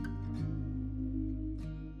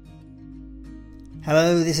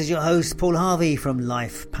Hello, this is your host Paul Harvey from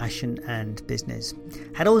Life, Passion and Business.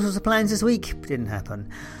 Had all sorts of plans this week, didn't happen.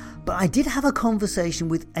 But I did have a conversation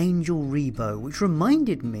with Angel Ribo, which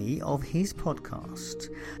reminded me of his podcast.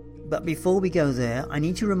 But before we go there, I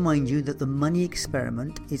need to remind you that the Money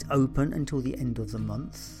Experiment is open until the end of the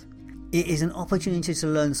month. It is an opportunity to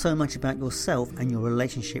learn so much about yourself and your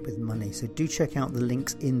relationship with money, so do check out the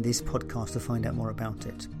links in this podcast to find out more about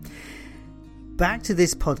it. Back to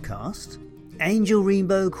this podcast. Angel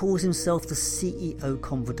Ribo calls himself the CEO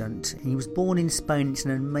Confidant. He was born in Spain. It's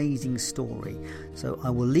an amazing story. So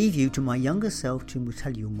I will leave you to my younger self to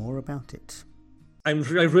tell you more about it. I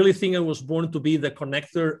really think I was born to be the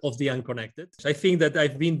connector of the unconnected. I think that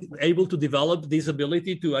I've been able to develop this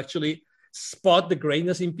ability to actually spot the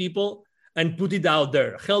greatness in people and put it out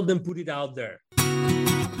there, help them put it out there.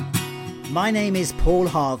 My name is Paul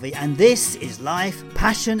Harvey, and this is Life,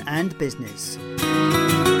 Passion and Business.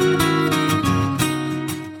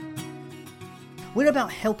 We're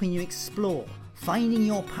about helping you explore, finding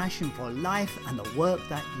your passion for life and the work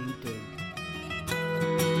that you do.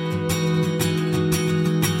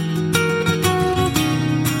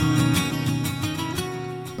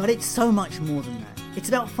 But it's so much more than that. It's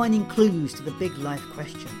about finding clues to the big life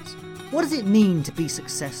questions. What does it mean to be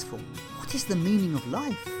successful? What is the meaning of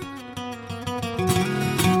life?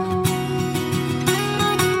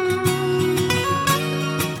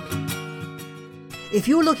 If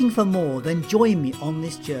you're looking for more, then join me on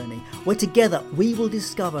this journey where together we will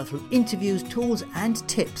discover through interviews, tools and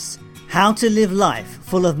tips how to live life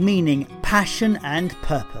full of meaning, passion and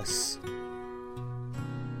purpose.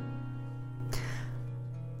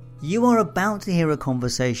 You are about to hear a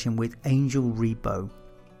conversation with Angel Ribo.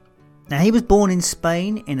 Now, he was born in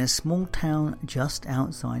Spain in a small town just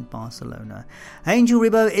outside Barcelona. Angel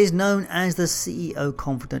Ribo is known as the CEO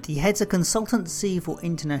Confidant. He heads a consultancy for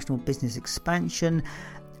international business expansion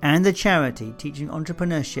and a charity teaching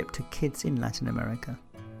entrepreneurship to kids in Latin America.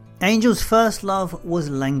 Angel's first love was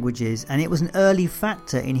languages, and it was an early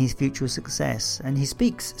factor in his future success, and he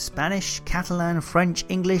speaks Spanish, Catalan, French,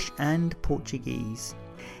 English and Portuguese.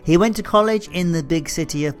 He went to college in the big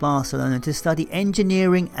city of Barcelona to study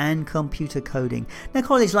engineering and computer coding. Now,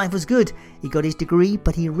 college life was good. He got his degree,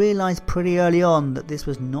 but he realised pretty early on that this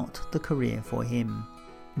was not the career for him.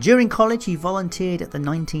 During college, he volunteered at the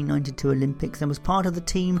 1992 Olympics and was part of the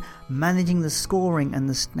team managing the scoring and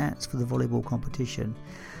the stats for the volleyball competition.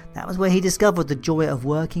 That was where he discovered the joy of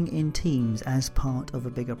working in teams as part of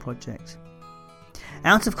a bigger project.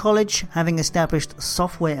 Out of college, having established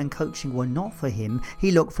software and coaching were not for him, he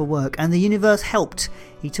looked for work and the universe helped.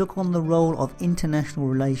 He took on the role of international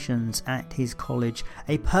relations at his college,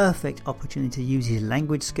 a perfect opportunity to use his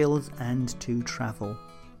language skills and to travel.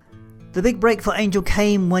 The big break for Angel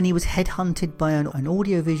came when he was headhunted by an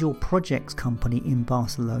audiovisual projects company in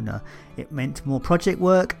Barcelona. It meant more project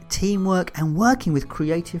work, teamwork and working with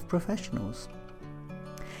creative professionals.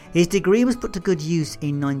 His degree was put to good use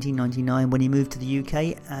in 1999 when he moved to the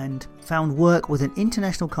UK and found work with an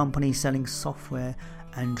international company selling software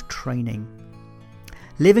and training.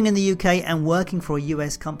 Living in the UK and working for a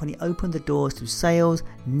US company opened the doors to sales,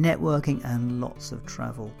 networking and lots of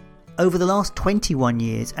travel. Over the last 21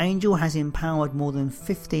 years, Angel has empowered more than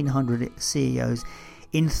 1,500 CEOs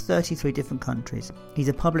in 33 different countries. He's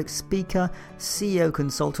a public speaker, CEO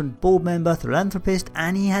consultant, board member, philanthropist,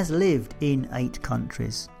 and he has lived in 8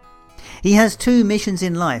 countries. He has 2 missions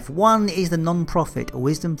in life. One is the non-profit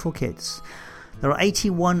Wisdom for Kids. There are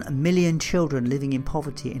 81 million children living in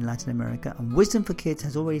poverty in Latin America, and Wisdom for Kids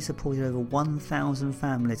has already supported over 1,000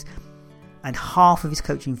 families, and half of his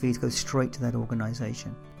coaching fees go straight to that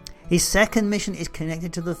organisation. His second mission is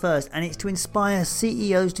connected to the first, and it's to inspire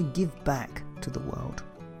CEOs to give back to the world.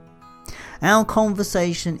 Our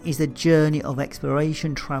conversation is a journey of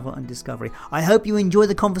exploration, travel and discovery. I hope you enjoy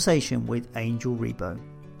the conversation with Angel Ribo.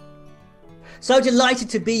 So delighted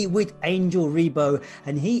to be with Angel Ribo,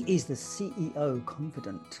 and he is the CEO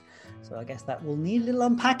Confidant. So I guess that will need a little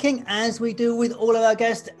unpacking, as we do with all of our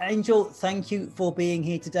guests. Angel, thank you for being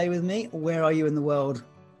here today with me. Where are you in the world?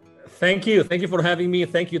 Thank you. Thank you for having me.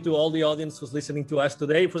 Thank you to all the audience who's listening to us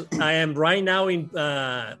today. I am right now in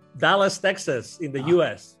Dallas, Texas, in the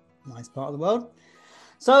US. Nice part of the world.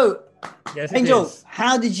 So, yes, Angel,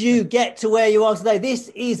 how did you get to where you are today?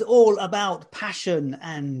 This is all about passion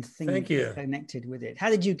and things connected with it.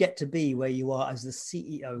 How did you get to be where you are as the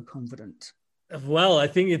CEO Confidant? Well, I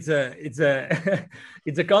think it's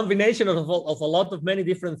a combination of a lot of many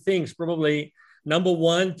different things. Probably number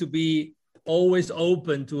one, to be always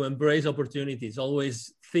open to embrace opportunities,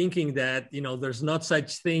 always thinking that, there's not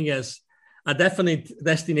such thing as a definite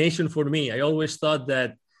destination for me. I always thought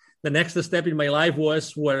that the next step in my life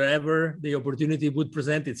was wherever the opportunity would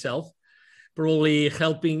present itself. Probably it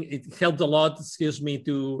helped a lot,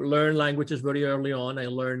 to learn languages very early on. I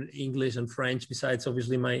learned English and French, besides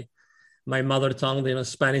obviously my mother tongue,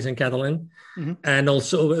 Spanish and Catalan. Mm-hmm. And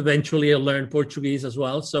also eventually I learned Portuguese as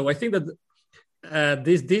well. So I think that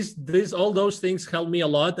all those things helped me a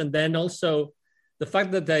lot. And then also the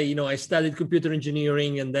fact that I studied computer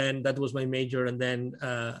engineering, and then that was my major. And then,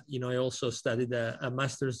 I also studied a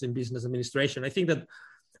master's in business administration. I think that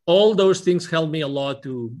all those things helped me a lot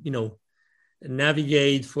to,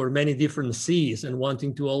 navigate for many different seas, and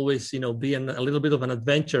wanting to always, be a little bit of an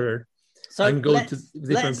adventurer. So and go to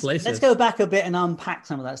different places. Let's go back a bit and unpack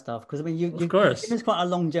some of that stuff, because I mean, you've quite a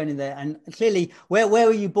long journey there. And clearly, where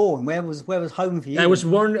were you born? Where was home for you? I was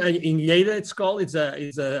born in Lleida. It's called. It's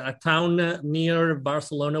a town near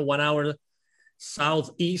Barcelona, 1 hour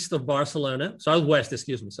southwest,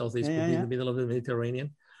 southeast, in the middle of the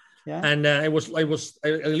Mediterranean. Yeah. And I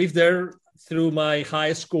lived there through my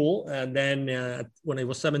high school, and then when I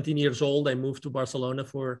was 17 years old, I moved to Barcelona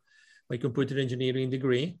for my computer engineering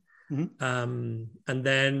degree. Mm-hmm. And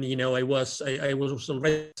then, I was also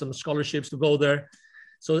ready some scholarships to go there.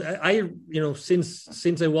 So I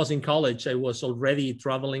since I was in college, I was already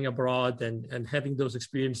traveling abroad and having those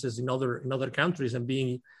experiences in other countries, and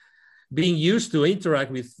being used to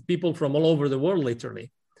interact with people from all over the world. Literally,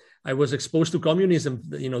 I was exposed to communism,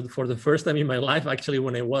 for the first time in my life, actually,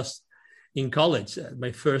 when I was in college.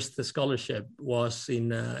 My first scholarship was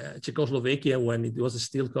in Czechoslovakia, when it was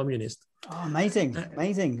still communist. Oh, amazing.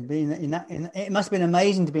 Being it must have been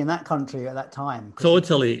amazing to be in that country at that time.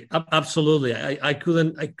 Totally. Absolutely. I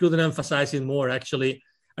couldn't emphasize it more, actually.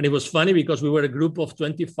 And it was funny because we were a group of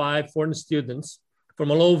 25 foreign students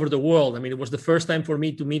from all over the world. I mean, it was the first time for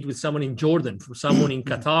me to meet with someone in Jordan, for someone in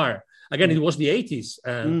Qatar. Again, it was the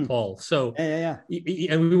 80s, Paul. So,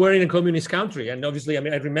 and we were in a communist country. And obviously,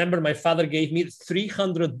 I remember my father gave me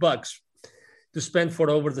 $300 to spend for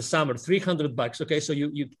over the summer, $300. Okay, so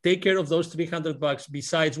you take care of those $300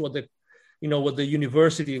 besides what the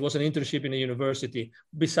university, it was an internship in a university,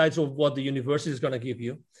 besides of what the university is going to give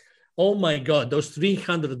you. Oh my God, those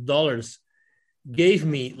 $300 gave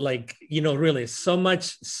me really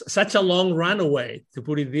such a long runaway, to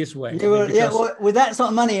put it this way. With that sort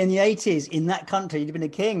of money in the 80s in that country, you'd been a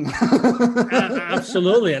king.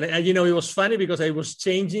 Absolutely. And it was funny because I was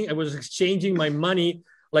exchanging my money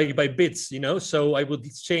like by bits, so I would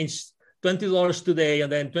exchange $20 today and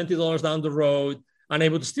then $20 down the road. And I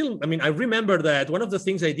would still, I remember that one of the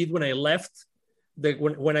things I did when I left,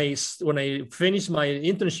 when I finished my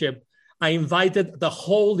internship, I invited the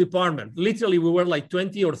whole department. Literally, we were like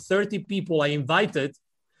 20 or 30 people I invited.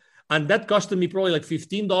 And that costed me probably like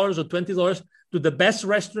 $15 or $20 to the best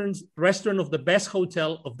restaurant of the best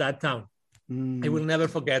hotel of that town. I will never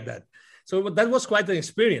forget that. So that was quite an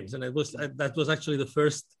experience. And that was actually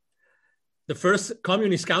the first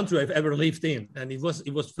communist country I've ever lived in. And it was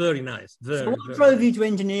very nice. So what drove you to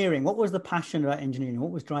engineering? What was the passion about engineering?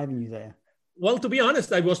 What was driving you there? Well, to be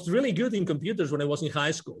honest, I was really good in computers when I was in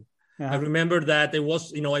high school. Yeah. I remember that I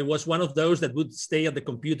was one of those that would stay at the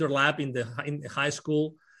computer lab in high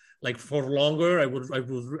school, like for longer. I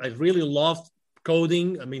really loved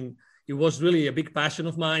coding. It was really a big passion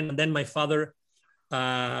of mine. And then my father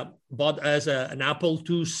bought us an Apple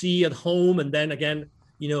IIc at home. And then again,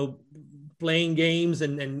 playing games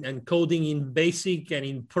and coding in BASIC and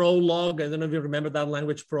in Prolog. I don't know if you remember that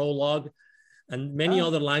language, Prolog, and many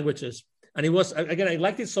other languages. And it was, again, I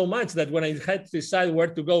liked it so much that when I had to decide where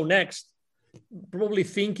to go next, probably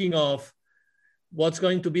thinking of what's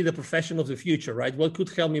going to be the profession of the future, right? What could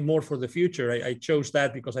help me more for the future? I chose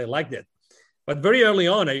that because I liked it. But very early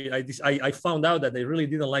on, I found out that I really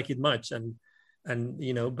didn't like it much.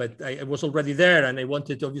 But I was already there, and I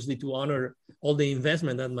wanted obviously to honor all the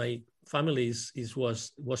investment that my family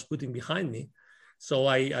was putting behind me. So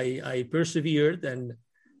I persevered, and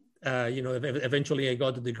eventually I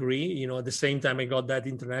got a degree. At the same time I got that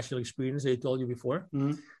international experience I told you before.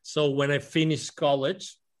 Mm-hmm. So when I finished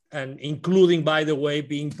college, and including, by the way,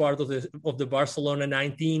 being part of the Barcelona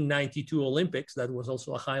 1992 Olympics, that was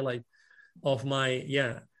also a highlight of my,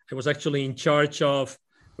 I was actually in charge of,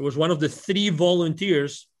 it was one of the 3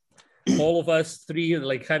 volunteers, all of us 3,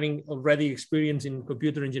 like having already experience in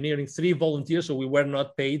computer engineering, 3 volunteers, so we were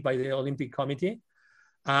not paid by the Olympic Committee,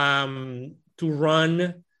 to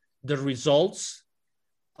run the results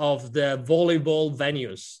of the volleyball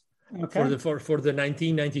venues. for Okay. the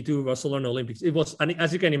 1992 Barcelona Olympics. It was, and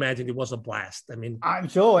as you can imagine, it was a blast. I mean, I'm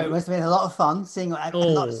sure it must have been a lot of fun seeing not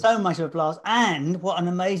oh so much of a blast, and what an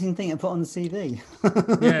amazing thing to put on the CV.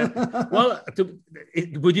 yeah. Well,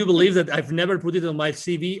 would you believe that I've never put it on my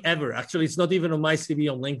CV ever? Actually, it's not even on my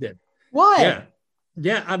CV on LinkedIn. Why? Yeah.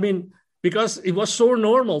 Yeah. I mean, because it was so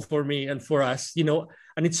normal for me and for us,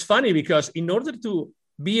 and it's funny because in order to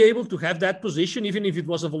be able to have that position, even if it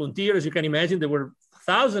was a volunteer, as you can imagine, there were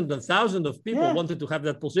thousands and thousands of people wanted to have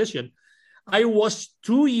that position. I was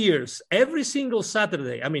 2 years, every single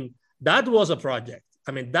Saturday. I mean, that was a project.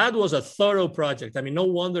 I mean, that was a thorough project. I mean, no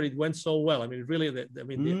wonder it went so well. I mean, really,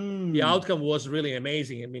 the outcome was really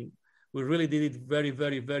amazing. I mean, we really did it very,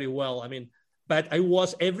 very, very well. I mean, but I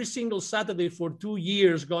was every single Saturday for 2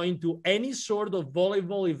 years going to any sort of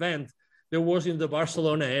volleyball event there was in the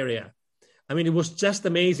Barcelona area. I mean, it was just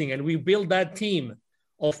amazing. And we built that team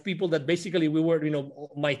of people that basically we were,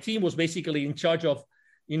 my team was basically in charge of,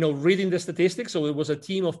 reading the statistics. So it was a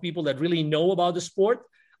team of people that really know about the sport,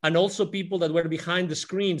 and also people that were behind the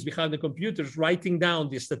screens, behind the computers, writing down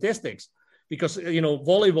the statistics. Because,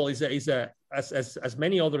 volleyball is as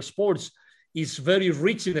many other sports, is very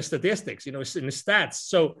rich in the statistics, in the stats.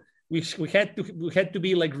 So we had to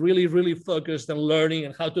be like really, really focused and learning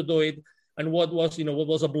and how to do it, and what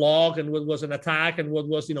was a block and what was an attack and what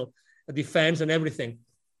was, a defense and everything.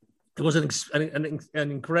 It was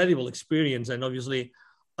an incredible experience. And obviously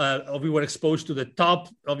we were exposed to the top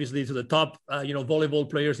volleyball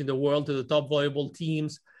players in the world, to the top volleyball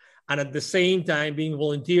teams. And at the same time, being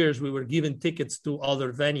volunteers, we were given tickets to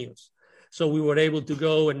other venues. So we were able to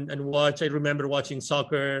go and watch. I remember watching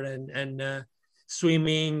soccer and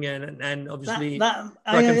swimming and obviously track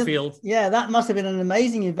and field. Yeah, that must have been an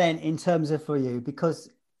amazing event in terms of for you, because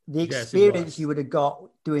the experience you would have got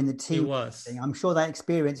doing the team thing, I'm sure that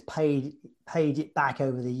experience paid it back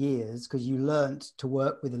over the years, because you learned to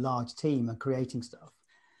work with a large team and creating stuff.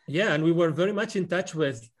 Yeah, and we were very much in touch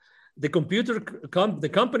with the the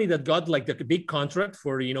company that got like the big contract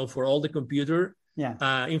for all the computer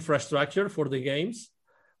infrastructure for the games.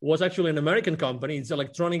 Was actually an American company. It's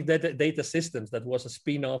Electronic Data Systems, that was a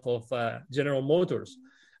spin-off of General Motors.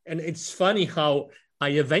 And it's funny how I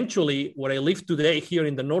eventually, where I live today here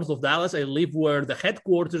in the north of Dallas, I live where the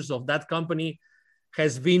headquarters of that company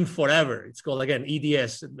has been forever. It's called, again,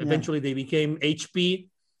 EDS. Eventually they became HP.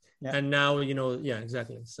 Yeah. And now,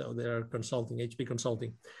 exactly. So they're consulting, HP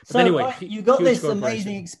Consulting. But so anyway, you got this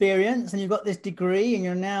amazing experience and you got this degree, and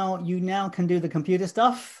you now can do the computer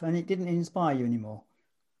stuff, and it didn't inspire you anymore.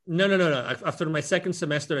 No. After my second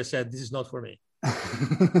semester, I said, this is not for me.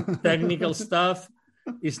 Technical stuff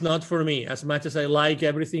is not for me. As much as I like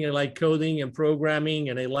everything, I like coding and programming,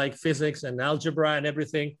 and I like physics and algebra and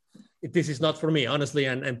everything. This is not for me, honestly.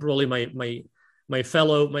 And probably my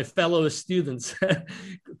fellow students,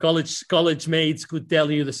 college mates could tell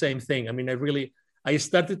you the same thing. I mean, I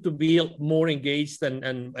started to be more engaged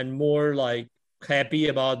and more like happy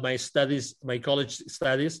about my studies, my college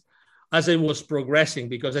studies, as I was progressing.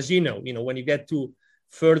 Because as you know, when you get to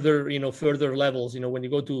further levels, when you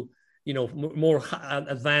go to, more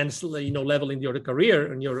advanced, level in your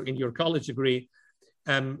career and in your college degree,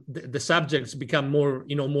 the subjects become more,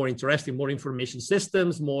 more interesting, more information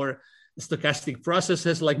systems, more stochastic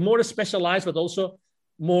processes, like more specialized, but also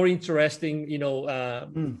more interesting,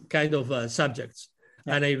 kind of subjects.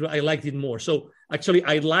 Yeah. And I liked it more. So actually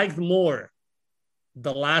I liked more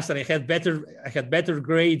the last, and I had better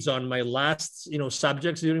grades on my last,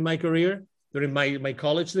 subjects during my career, during my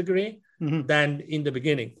college degree, than in the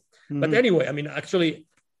beginning. But anyway, I mean, actually,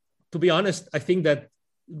 to be honest, I think that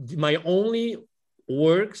my only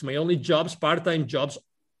jobs, part-time jobs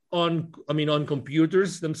on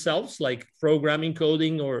computers themselves, like programming,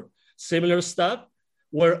 coding, or similar stuff,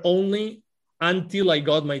 were only until I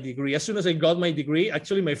got my degree. As soon as I got my degree,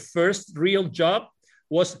 actually, my first real job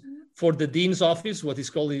was for the dean's office, what is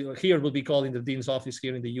called here will be called in the dean's office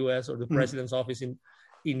here in the US, or the president's office in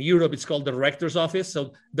Europe. It's called the rector's office.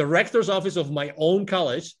 So the rector's office of my own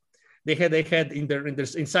college, they had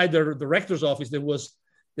inside the rector's office, there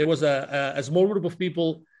was a small group of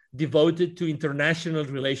people devoted to international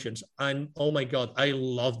relations. And oh my God, I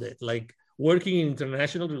loved it. Like working in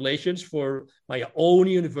international relations for my own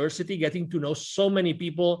university, getting to know so many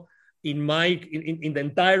people in the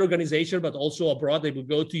entire organization, but also abroad. They would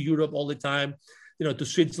go to Europe all the time, to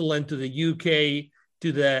Switzerland, to the UK,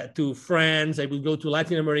 to France. I would go to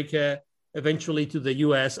Latin America, eventually to the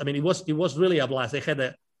US. I mean, it was really a blast. I had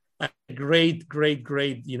a great,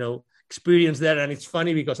 experience there. And it's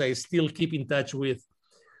funny because I still keep in touch with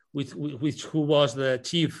who was the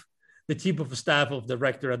the chief of staff of the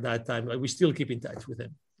rector at that time. We still keep in touch with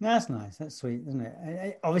him. That's nice. That's sweet, isn't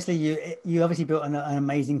it? Obviously, you obviously built an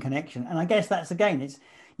amazing connection, and I guess that's again,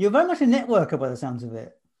 you're very much a networker by the sounds of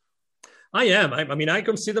it. I am. I mean, I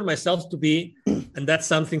consider myself to be, and that's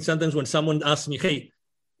something sometimes when someone asks me, "Hey,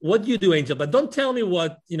 what do you do, Angel?" But don't tell me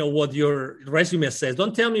what your resume says.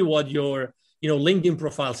 Don't tell me what your LinkedIn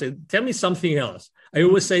profile says. Tell me something else. I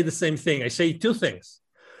always say the same thing. I say two things.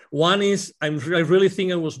 One is I really think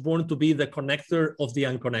I was born to be the connector of the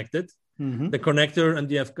unconnected. The connector and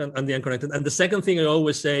the unconnected. And the second thing I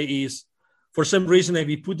always say is, for some reason,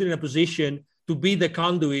 I've been put in a position to be the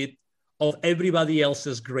conduit of everybody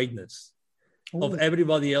else's greatness. Ooh. Of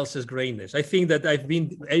everybody else's greatness. I think that I've been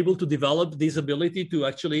able to develop this ability to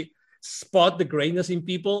actually spot the greatness in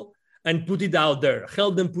people and put it out there,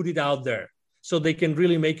 help them put it out there so they can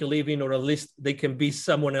really make a living, or at least they can be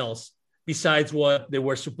someone else besides what they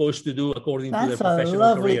were supposed to do according to their professional career. That's a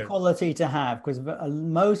lovely quality to have, because a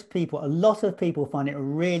lot of people find it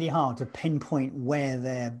really hard to pinpoint where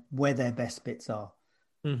their best bits are.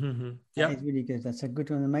 Mm-hmm. Yeah, it's really good. That's a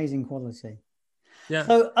good one, amazing quality. Yeah.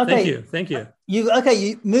 So okay, thank you. You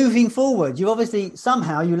moving forward, you obviously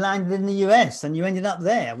somehow you landed in the US and you ended up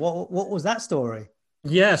there. What was that story?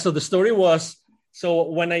 Yeah. So the story was, so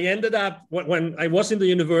when I ended up, when I was in the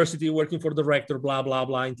university working for the rector, blah, blah,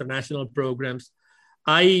 blah, international programs,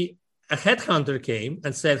 a headhunter came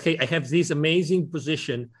and said, "Hey, I have this amazing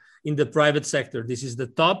position in the private sector. This is the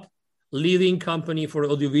top leading company for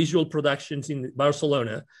audiovisual productions in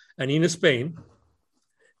Barcelona and in Spain.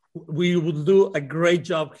 We will do a great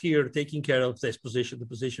job here taking care of this position."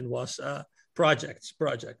 The position was projects.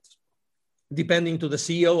 Depending to the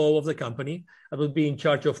COO of the company, I would be in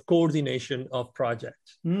charge of coordination of projects.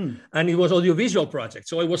 And it was audiovisual projects.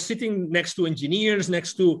 So I was sitting next to engineers,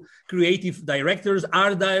 next to creative directors,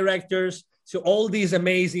 art directors. So all these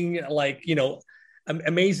amazing,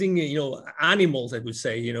 animals, I would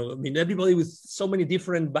say, I mean, everybody with so many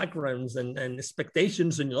different backgrounds and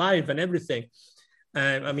expectations in life and everything.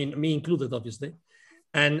 I mean, me included, obviously.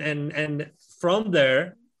 And from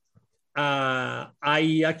there,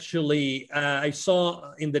 I actually I saw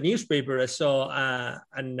in the newspaper, I saw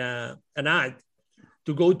an ad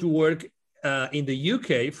to go to work in the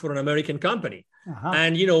UK for an American company.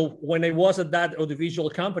 And when I was at that audiovisual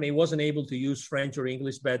company, I wasn't able to use French or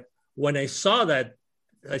English, but when I saw that,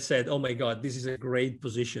 I said, "Oh my God, this is a great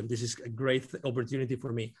position. This is a great opportunity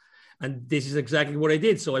for me." And this is exactly what I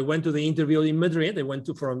did. So I went to the interview in Madrid. I went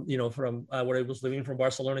to from where I was living, from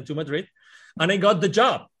Barcelona to Madrid, and I got the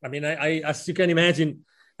job. I mean, I as you can imagine,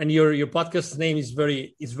 and your podcast name is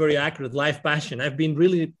very accurate. Life passion. I've been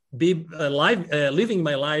really living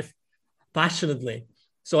my life passionately.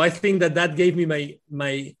 So I think that gave me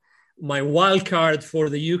my wild card for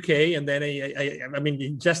the UK. And then I mean,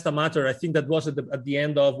 in just a matter, I think that was at the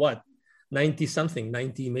end of what? 90 something,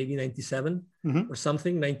 90, maybe 97 or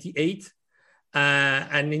something, 98.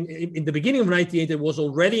 And in the beginning of 98, I was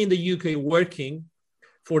already in the UK working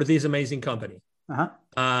for this amazing company.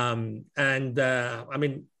 I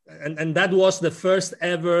mean, and that was the first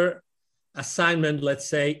ever assignment, let's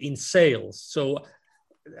say, in sales. So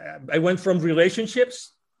I went from relationships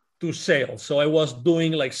to sales. So I was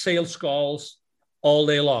doing like sales calls all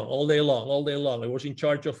day long. I was in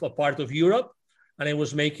charge of a part of Europe, and I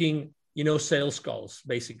was making sales calls,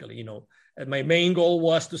 basically, And my main goal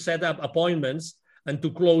was to set up appointments and to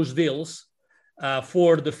close deals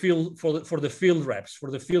for the field reps, for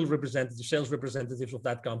the field representatives, sales representatives of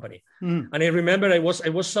that company. And I remember I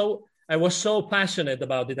was so passionate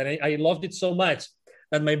about it, and I loved it so much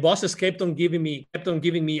that my bosses kept on giving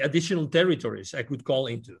me additional territories I could call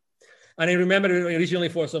into. And I remember originally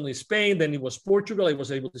for only Spain, then it was Portugal. I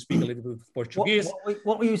was able to speak a little bit of Portuguese.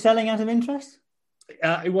 What were you selling out of interest?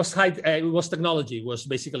 It was technology. It was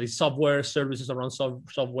basically software services around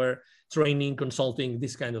software training, consulting,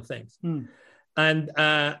 these kind of things. And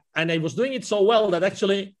I was doing it so well that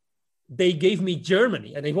actually they gave me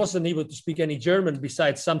Germany, and I wasn't able to speak any German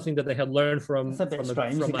besides something that I had learned from. It's a bit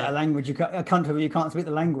strange to get a language a country where you can't speak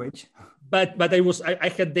the language. But I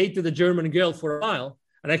had dated a German girl for a while,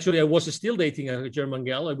 and actually I was still dating a German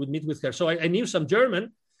girl. I would meet with her, so I knew some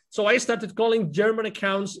German. So I started calling German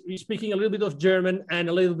accounts, speaking a little bit of German and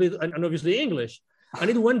a little bit, and obviously English. And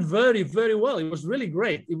it went very, very well. It was really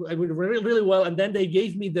great. It went really, really well. And then they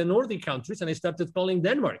gave me the Nordic countries, and I started calling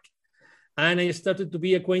Denmark. And I started to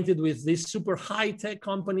be acquainted with these super high-tech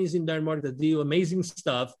companies in Denmark that do amazing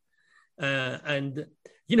stuff. And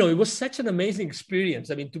it was such an amazing experience.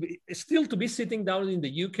 I mean, to be sitting down in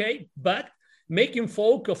the UK, but making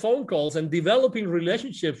phone calls and developing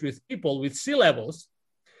relationships with people with C-levels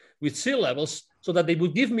so that they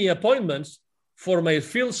would give me appointments for my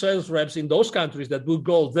field sales reps in those countries that would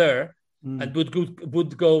go there and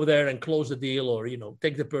would go there and close the deal, or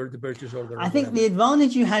take the purchase order. I think the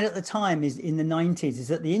advantage you had at the time is in the 90s is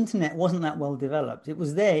that the internet wasn't that well developed. It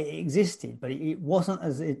was there, it existed, but it wasn't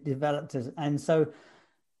as it developed as, and so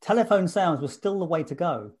telephone sales was still the way to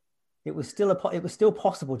go. It was still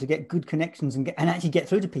possible to get good connections and actually get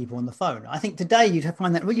through to people on the phone. I think today you'd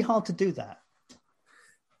find that really hard to do that.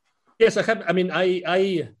 Yes, I have. I mean,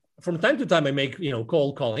 I from time to time I make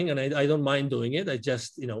cold calling, and I don't mind doing it. I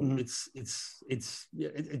just it's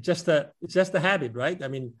just a habit, right? I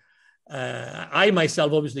mean, I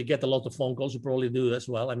myself obviously get a lot of phone calls. You probably do as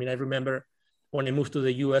well. I mean, I remember when I moved to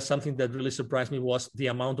the US, something that really surprised me was the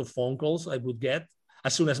amount of phone calls I would get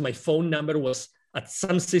as soon as my phone number was at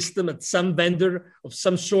some system, at some vendor of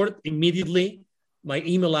some sort. Immediately, my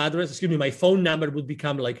email address, my phone number would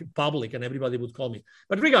become like public, and everybody would call me.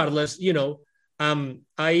 But regardless,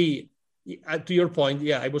 I, to your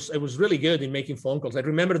point, I was really good in making phone calls. I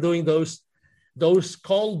remember doing those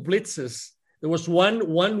call blitzes. There was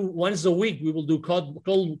once a week we will do cold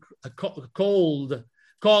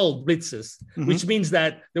call blitzes, which means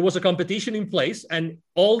that there was a competition in place, and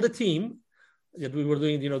all the team that we were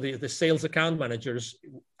doing, the sales account managers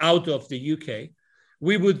out of the UK,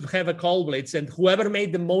 we would have a call blitz, and whoever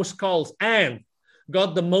made the most calls and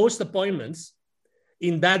got the most appointments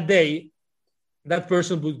in that day, that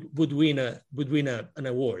person would win an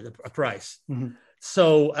award, a prize.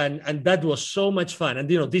 So, and that was so much fun. And,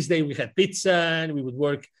 this day we had pizza, and we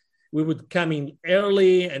would come in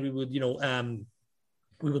early, and we would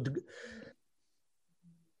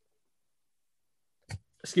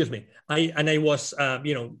excuse me. I was,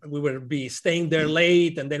 we would be staying there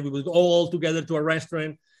late, and then we would go all together to a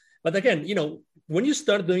restaurant. But again, when you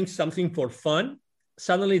start doing something for fun,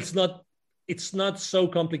 suddenly it's not so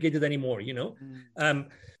complicated anymore.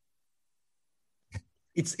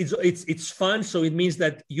 It's fun. So it means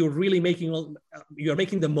that you're making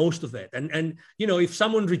the most of it. And if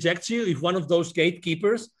someone rejects you, if one of those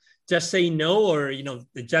gatekeepers just say no, or,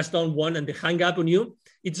 they just don't want and they hang up on you,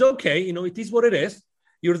 it's okay. It is what it is.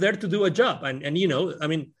 You're there to do a job. And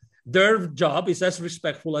their job is as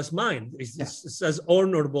respectful as mine. It's as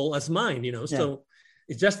honorable as mine, So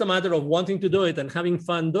it's just a matter of wanting to do it and having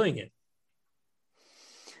fun doing it.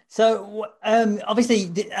 So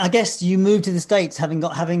obviously, I guess you moved to the States having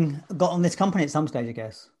got on this company at some stage, I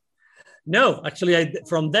guess. No, actually,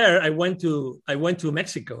 from there I went to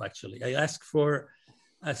Mexico. Actually, I asked for.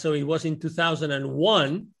 So it was in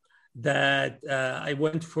 2001 that I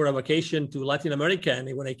went for a vacation to Latin America,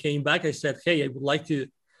 and when I came back, I said, "Hey, I would like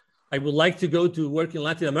to go to work in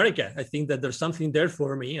Latin America. I think that there's something there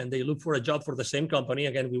for me." And they looked for a job for the same company.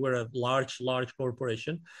 Again, we were a large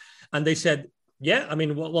corporation, and they said, "Yeah,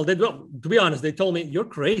 to be honest, they told me,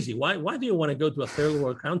 you're crazy. Why do you want to go to a third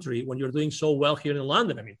world country when you're doing so well here in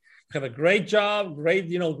London? I mean, you have a great job,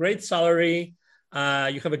 great salary,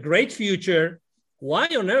 you have a great future. Why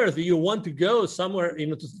on earth do you want to go somewhere,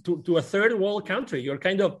 to a third world country? You're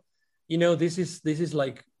kind of, this is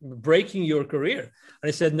like breaking your career." And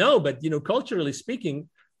I said, "No, but culturally speaking,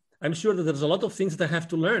 I'm sure that there's a lot of things that I have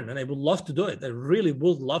to learn, and I would love to do it. I really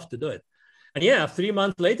would love to do it." And 3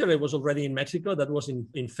 months later, I was already in Mexico. That was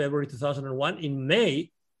in February 2001. In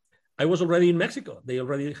May, I was already in Mexico. They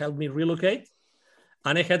already helped me relocate.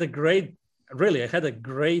 And I had a great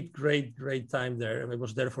time there. I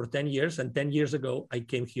was there for 10 years. And 10 years ago, I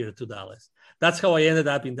came here to Dallas. That's how I ended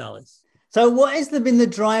up in Dallas. So what has been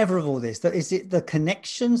the driver of all this? Is it the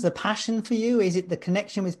connections, the passion for you? Is it the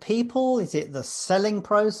connection with people? Is it the selling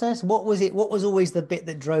process? What was it? What was always the bit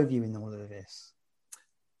that drove you in all of this?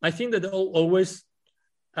 I think that always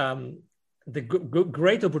the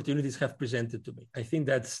great opportunities have presented to me. I think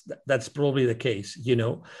that's probably the case.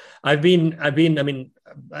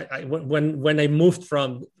 When I moved from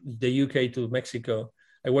the UK to Mexico,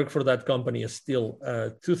 I worked for that company still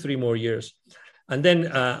 2-3 more years. And then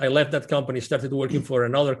I left that company, started working for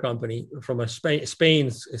another company from a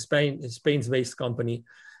Spain-based company,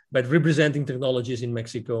 but representing technologies in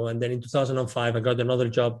Mexico. And then in 2005, I got another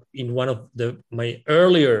job in one of my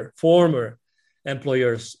earlier former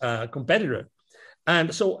employers' competitor.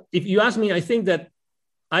 And so if you ask me, I think that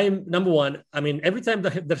I'm number one. I mean, every time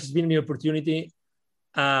there's been an opportunity,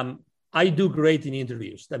 I do great in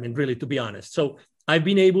interviews. I mean, really, to be honest. So I've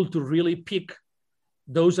been able to really pick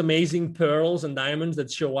those amazing pearls and diamonds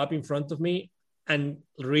that show up in front of me and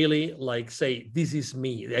really like say, this is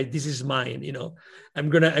me, this is mine, I'm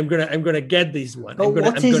gonna get this one. But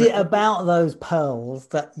what is it about those pearls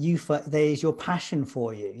that that is your passion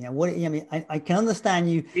for you? I mean, I can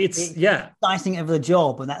understand you. It's exciting of the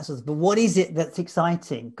job and that sort of, but what is it that's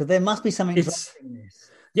exciting? Because there must be something driving this.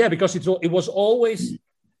 Yeah, because it was always,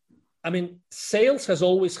 I mean, sales has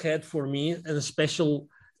always had for me a special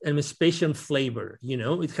flavor.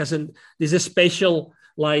 There's a special,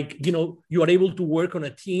 like, you are able to work on a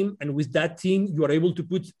team, and with that team, you are able to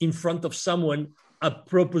put in front of someone a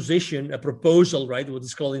proposal, right? What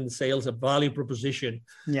is called in sales, a value proposition,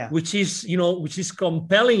 which is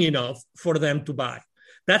compelling enough for them to buy.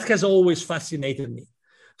 That has always fascinated me.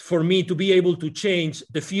 For me to be able to change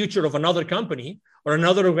the future of another company or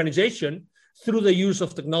another organization through the use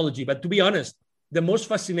of technology. But to be honest, the most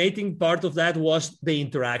fascinating part of that was the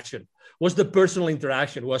interaction, was the personal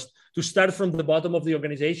interaction, was to start from the bottom of the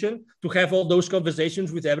organization, to have all those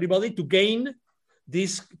conversations with everybody, to gain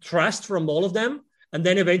this trust from all of them, and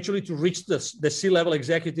then eventually to reach the C-level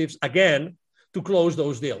executives again to close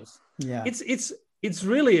those deals. Yeah, it's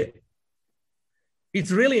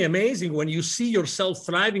really amazing when you see yourself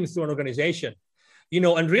thriving through an organization,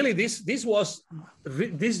 and really this was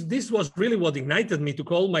really what ignited me to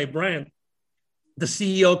call my brand the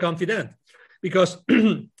CEO Confidant, because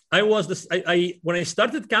when I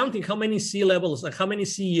started counting how many C-levels and how many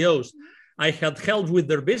CEOs I had helped with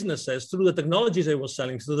their businesses through the technologies I was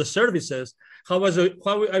selling, through the services, how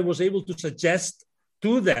I was able to suggest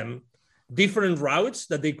to them different routes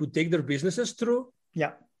that they could take their businesses through.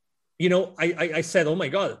 Yeah. I said, oh my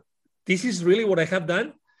God, this is really what I have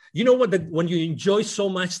done. You know what, that when you enjoy so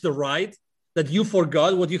much the ride that you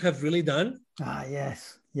forgot what you have really done. Ah,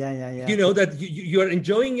 yes. Yeah. That you are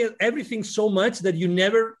enjoying everything so much that you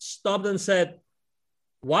never stopped and said,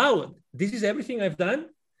 wow, this is everything I've done.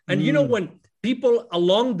 And when people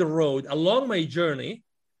along the road, along my journey,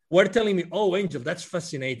 were telling me, oh, Angel, that's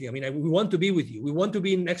fascinating. I mean, we want to be with you. We want to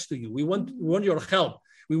be next to you. We want your help.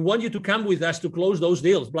 We want you to come with us to close those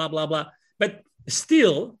deals, blah, blah, blah. But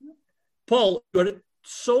still, Paul, you're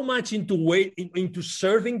so much into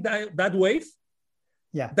serving that wave,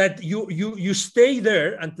 that you stay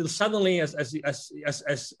there until suddenly,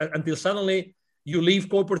 until suddenly you leave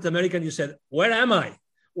corporate America and you said, where am I?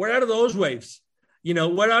 Where are those waves?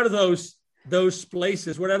 Where are those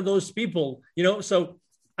places? Where are those people? So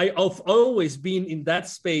I've always been in that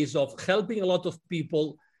space of helping a lot of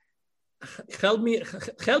people,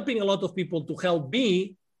 helping a lot of people to help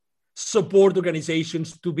me support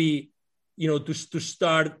organizations to be, to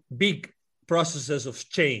start big processes of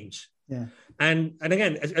change. Yeah. And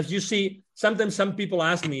again, as you see, sometimes some people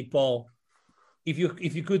ask me, Paul, if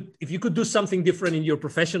you could do something different in your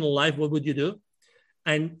professional life, what would you do?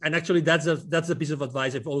 And actually, that's a piece of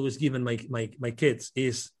advice I've always given my kids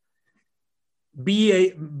is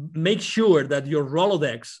make sure that your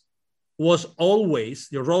Rolodex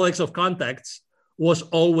of contacts was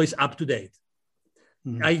always up to date.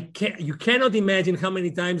 Mm-hmm. You cannot imagine how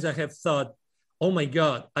many times I have thought, oh my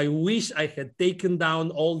God, I wish I had taken down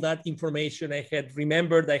all that information. I had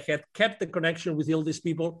remembered, I had kept the connection with all these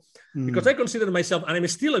people, because I consider myself, and I'm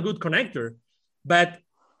still a good connector, but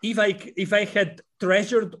if I had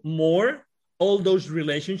treasured more all those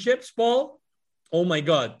relationships, Paul, oh my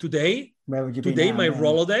God, today, where would you today be now, my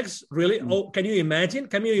Rolodex, really, can you imagine?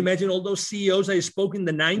 Can you imagine all those CEOs I spoke in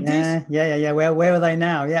the 90s? Yeah. Where are they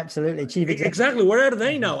now? Yeah, absolutely. Chief executive. Exactly. Where are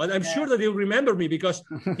they now? And I'm sure that they'll remember me because,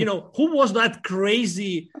 who was that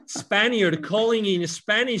crazy Spaniard calling in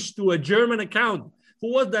Spanish to a German account?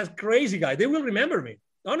 Who was that crazy guy? They will remember me,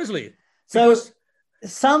 honestly. So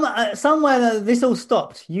somewhere this all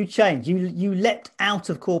stopped. You changed. You leapt out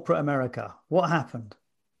of corporate America. What happened?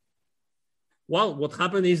 Well, what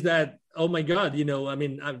happened is that, oh my God,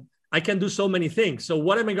 I can do so many things. So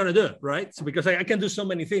what am I going to do, right? So because I can do so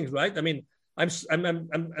many things, right? I mean, I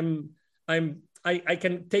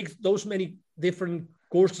can take those many different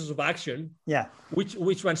courses of action. Yeah.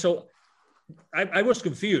 Which one? So I was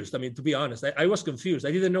confused. I mean, to be honest, I was confused.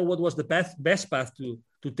 I didn't know what was the best path to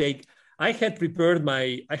take. I had prepared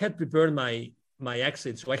my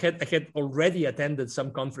exit. So I had already attended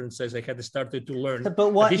some conferences. I had started to learn.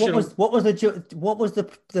 But what was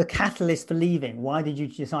the catalyst for leaving? Why did you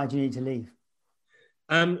decide you need to leave?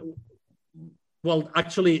 Well,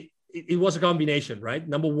 actually, it was a combination, right?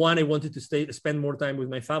 Number one, I wanted to spend more time with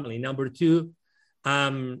my family. Number two,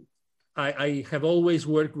 I have always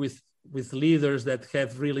worked with leaders that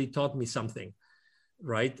have really taught me something,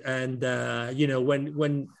 right? And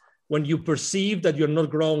when you perceive that you're not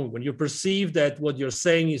growing, when you perceive that what you're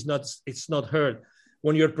saying it's not heard,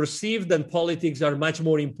 when you're perceived and politics are much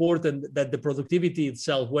more important than the productivity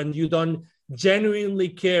itself, when you don't genuinely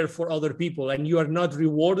care for other people and you are not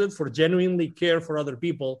rewarded for genuinely care for other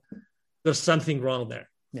people, there's something wrong there.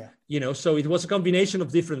 Yeah. So it was a combination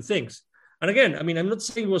of different things. And again, I mean, I'm not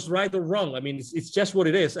saying it was right or wrong. I mean, it's just what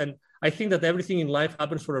it is. And I think that everything in life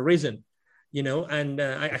happens for a reason, and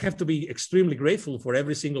I have to be extremely grateful for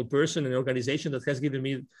every single person and organization that has given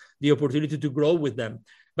me the opportunity to grow with them.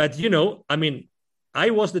 But, I mean, I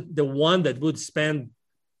was the one that would spend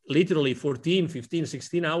literally 14, 15,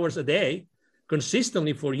 16 hours a day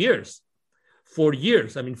consistently for years.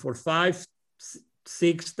 I mean, for 5,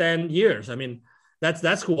 6, 10 years. I mean,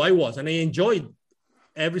 that's who I was. And I enjoyed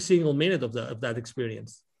every single minute of that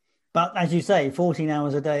experience. But as you say, 14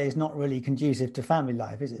 hours a day is not really conducive to family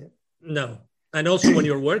life, is it? No. And also when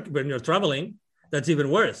you're traveling, that's even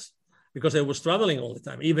worse, because I was traveling all the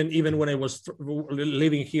time. Even when I was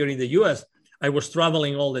living here in the US, I was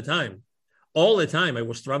traveling all the time. All the time I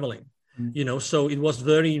was traveling, so it was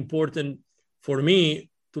very important for me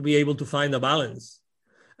to be able to find a balance.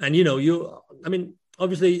 And, I mean,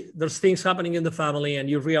 obviously there's things happening in the family, and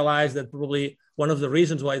you realize that probably one of the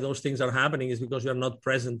reasons why those things are happening is because you're not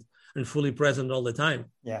present and fully present all the time.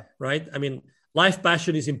 Yeah. Right. I mean, life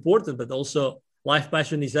passion is important, but also life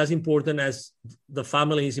passion is as important as the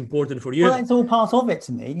family is important for you. Well, it's all part of it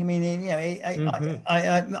to me. I mean,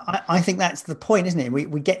 I think that's the point, isn't it?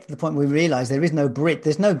 We get to the point where we realize there is no bridge,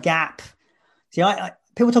 there's no gap. See,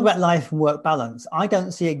 people talk about life and work balance. I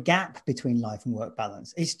don't see a gap between life and work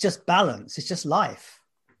balance. It's just balance. It's just life.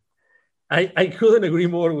 I couldn't agree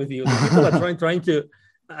more with you. People are trying to.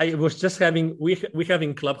 I was just having we have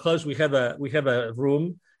in Clubhouse, we have a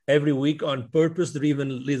room every week on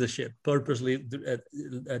purpose-driven leadership.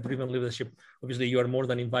 Driven leadership. Obviously, you are more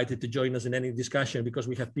than invited to join us in any discussion, because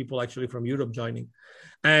we have people actually from Europe joining,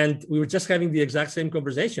 and we were just having the exact same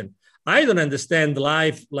conversation. I don't understand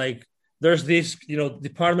life like. There's this,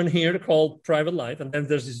 department here called private life. And then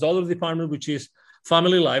there's this other department, which is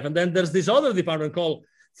family life. And then there's this other department called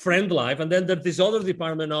friend life. And then there's this other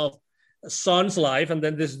department of son's life. And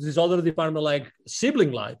then there's this other department like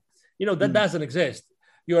sibling life. That doesn't exist.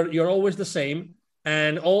 You're always the same.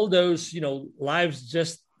 And all those, lives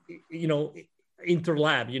just,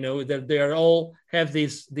 interlap, they are all have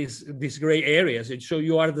these gray areas. And so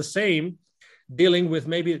you are the same, dealing with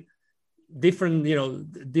maybe different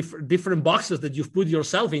boxes that you've put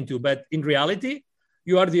yourself into, but in reality,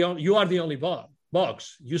 you are the only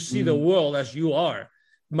box. You see the world as you are.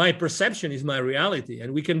 My perception is my reality,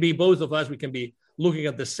 and we can be, both of us, we can be looking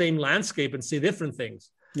at the same landscape and see different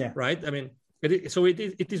things. Yeah. Right. I mean, it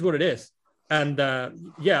is what it is. And I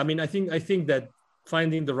mean, I think that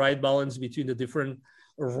finding the right balance between the different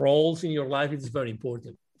roles in your life is very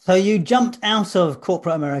important. So you jumped out of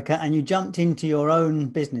corporate America and you jumped into your own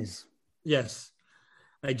business. Yes,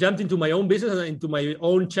 I jumped into my own business and into my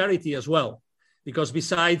own charity as well, because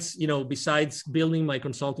besides building my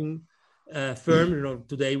consulting firm,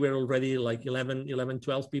 today we're already like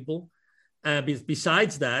 12 people.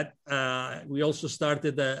 Besides that, we also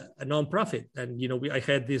started a nonprofit, and I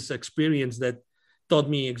had this experience that taught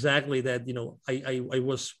me exactly that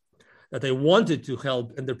I wanted to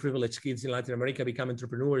help underprivileged kids in Latin America become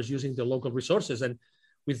entrepreneurs using the local resources. And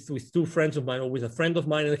with two friends of mine, or with a friend of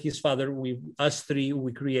mine and his father, we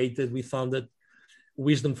founded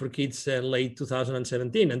Wisdom for Kids late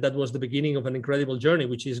 2017. And that was the beginning of an incredible journey,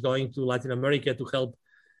 which is going to Latin America to help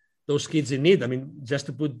those kids in need. I mean, just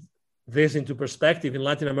to put this into perspective, in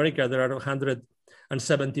Latin America, there are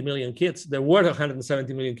 170 million kids. There were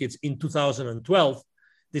 170 million kids in 2012.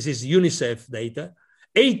 This is UNICEF data.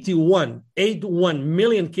 81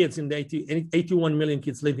 million kids 81 million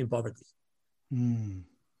kids live in poverty.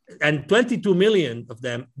 And 22 million of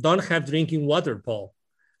them don't have drinking water, Paul.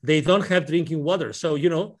 They don't have drinking water. So,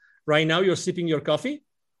 right now you're sipping your coffee.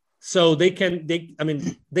 So they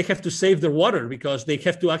have to save their water, because they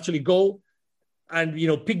have to actually go and,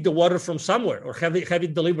 pick the water from somewhere, or have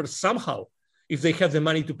it delivered somehow if they have the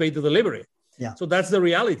money to pay the delivery. Yeah. So that's the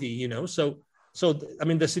reality, So, I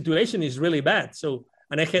mean, the situation is really bad. So,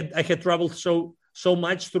 and I had traveled so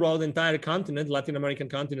much throughout the entire continent, Latin American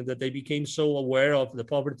continent, that they became so aware of the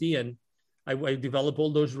poverty. And I developed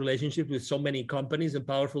all those relationships with so many companies and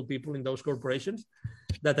powerful people in those corporations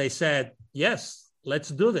that I said, yes, let's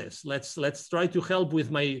do this. Let's try to help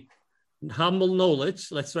with my humble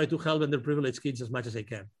knowledge. Let's try to help underprivileged kids as much as I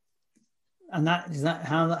can. And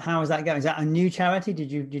how is that going? Is that a new charity?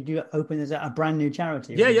 Did you open as a brand new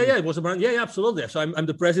charity? Yeah. It was a brand. Yeah, absolutely. So I'm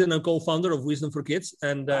the president and co-founder of Wisdom for Kids,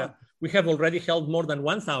 and we have already helped more than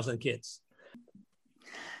 1,000 kids.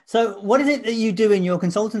 So what is it that you do in your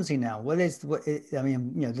consultancy now? I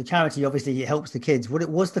mean, the charity obviously helps the kids.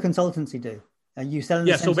 What's the consultancy do? Are you selling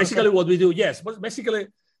the Yeah, same so sort of basically stuff? what we do, yes, but basically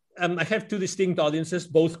I have two distinct audiences,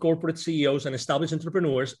 both corporate CEOs and established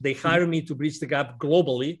entrepreneurs. They hire me to bridge the gap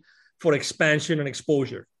globally for expansion and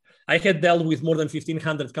exposure. I had dealt with more than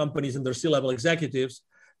 1,500 companies and their C-level executives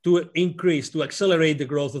to accelerate the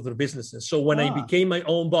growth of their businesses. So when I became my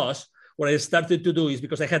own boss, what I started to do is,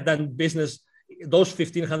 because I had done business, those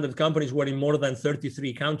 1,500 companies were in more than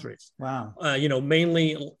 33 countries. Wow.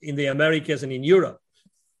 Mainly in the Americas and in Europe.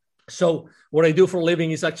 So what I do for a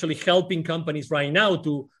living is actually helping companies right now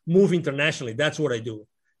to move internationally. That's what I do,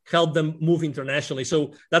 help them move internationally.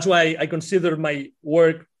 So that's why I consider my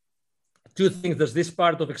work two things. There's this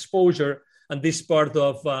part of exposure and this part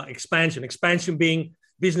of expansion. Expansion being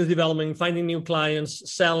business development, finding new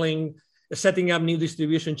clients, selling, setting up new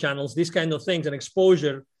distribution channels, these kind of things, and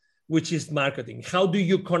exposure, which is marketing. How do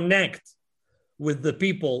you connect with the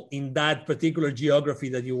people in that particular geography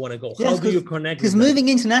that you want to go? How do you connect? Because moving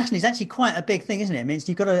internationally is actually quite a big thing, isn't it? I mean,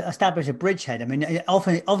 you've got to establish a bridgehead. I mean,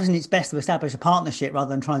 often it's best to establish a partnership rather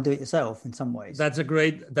than try and do it yourself in some ways. That's a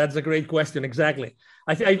great question. Exactly.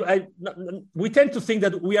 We tend to think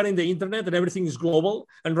that we are in the internet and everything is global.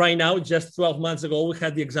 And right now, just 12 months ago, we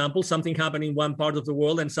had the example, something happened in one part of the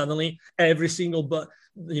world and suddenly every single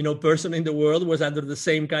person in the world was under the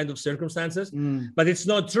same kind of circumstances. But it's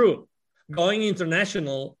not true. Going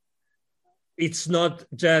international, it's not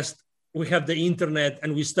just we have the internet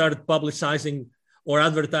and we start publicizing or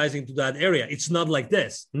advertising to that area. It's not like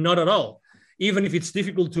this, not at all. Even if it's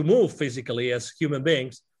difficult to move physically as human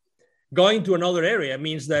beings, going to another area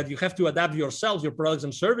means that you have to adapt yourself, your products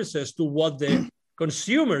and services to what the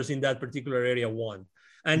consumers in that particular area want.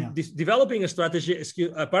 And developing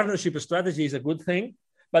a partnership strategy is a good thing,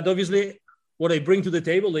 but obviously what I bring to the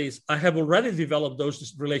table is I have already developed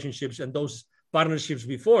those relationships and those partnerships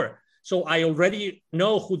before. So I already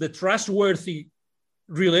know who the trustworthy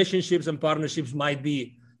relationships and partnerships might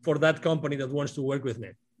be for that company that wants to work with me,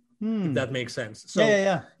 if that makes sense. So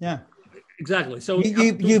yeah. Exactly. So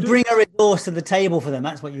you bring a resource to the table for them.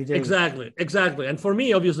 That's what you do. Exactly. And for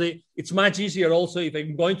me, obviously, it's much easier also if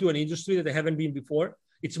I'm going to an industry that I haven't been before.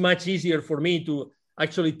 It's much easier for me to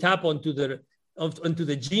actually tap onto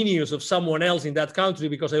the genius of someone else in that country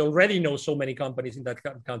because I already know so many companies in that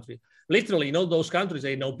country. Literally, those countries,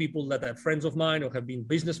 I know people that are friends of mine or have been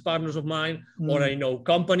business partners of mine, or I know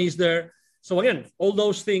companies there. So again, all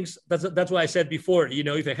those things, that's why I said before,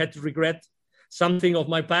 if I had to regret something of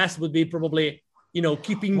my past would be probably,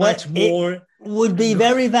 keeping much more. It would be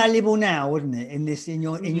very valuable now, wouldn't it? In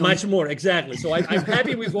your much more, exactly. So I'm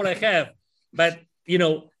happy with what I have, but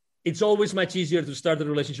it's always much easier to start a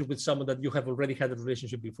relationship with someone that you have already had a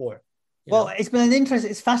relationship before. It's been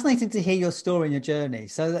it's fascinating to hear your story and your journey.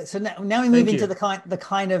 So now we move into the kind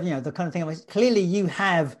of thing. Clearly, you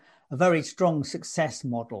have a very strong success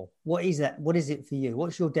model. What is that? What is it for you?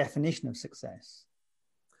 What's your definition of success?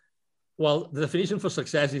 Well, the definition for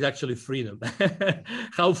success is actually freedom.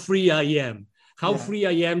 How free I am. How free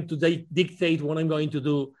I am to dictate what I'm going to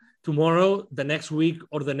do tomorrow, the next week,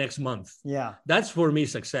 or the next month. Yeah. That's for me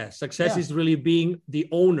success. Success is really being the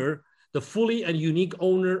owner, the fully and unique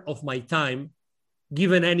owner of my time,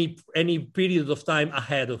 given any period of time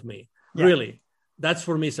ahead of me. Yeah. Really. That's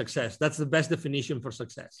for me success. That's the best definition for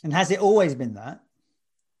success. And has it always been that?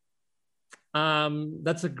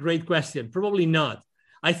 That's a great question. Probably not.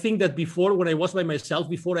 I think that before, when I was by myself,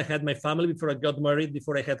 before I had my family, before I got married,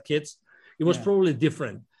 before I had kids, it was probably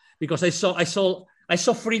different because I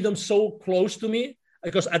saw freedom so close to me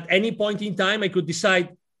because at any point in time I could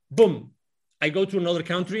decide, boom, I go to another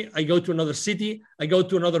country, I go to another city, I go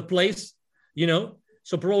to another place,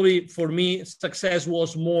 So probably for me, success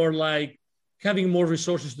was more like having more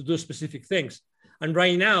resources to do specific things. And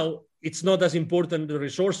right now, it's not as important, the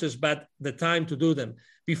resources, but the time to do them.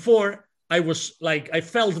 Before, I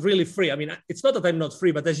felt really free. I mean, it's not that I'm not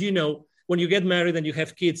free, but as you know, when you get married and you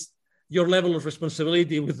have kids, your level of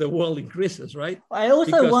responsibility with the world increases, right? I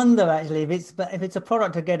also wonder actually if it's a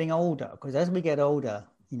product of getting older, because as we get older,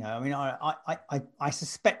 I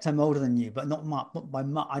suspect I'm older than you, but not by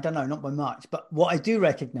much. I don't know, not by much. But what I do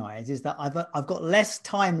recognize is that I've got less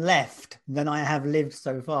time left than I have lived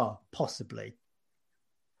so far, possibly.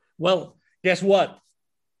 Well, guess what?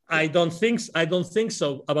 I don't think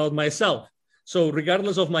so about myself. So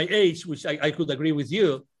regardless of my age, which I could agree with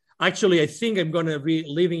you, actually, I think I'm going to be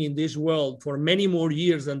living in this world for many more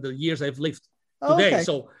years than the years I've lived today. Okay.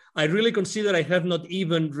 So I really consider I have not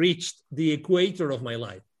even reached the equator of my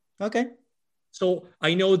life. Okay. So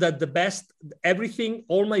I know that everything,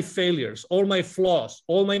 all my failures, all my flaws,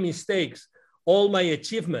 all my mistakes, all my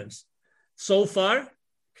achievements so far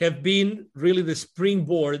have been really the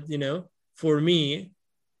springboard, for me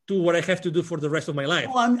to what I have to do for the rest of my life.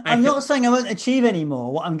 Well, I'm not saying I won't achieve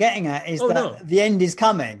anymore. What I'm getting at is that the end is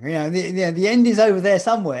coming. The end is over there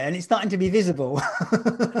somewhere, and it's starting to be visible.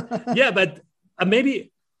 Yeah, but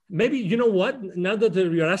maybe you know what? Now that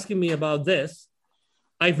you're asking me about this,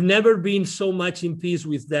 I've never been so much in peace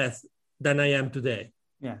with death than I am today.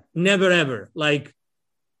 Yeah, never ever. Like,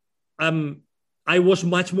 I was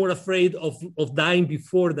much more afraid of dying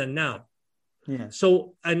before than now. Yeah.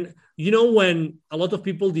 So, and when a lot of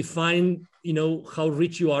people define, how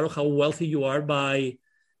rich you are or how wealthy you are by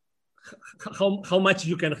how much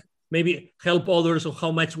you can maybe help others, or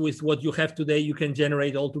how much with what you have today you can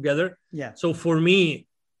generate altogether. Yeah. So for me,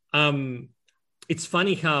 it's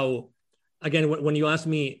funny how, again, when you ask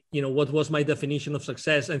me, what was my definition of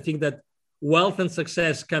success, I think that wealth and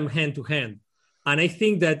success come hand to hand. And I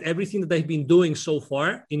think that everything that I've been doing so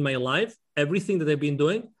far in my life, everything that I've been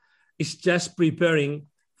doing is just preparing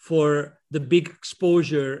for the big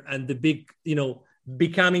exposure and the big,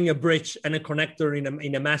 becoming a bridge and a connector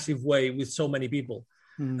in a massive way with so many people.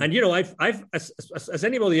 Mm. And, I've as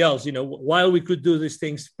anybody else, while we could do these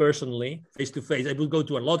things personally, face to face, I would go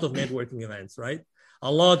to a lot of networking events, right?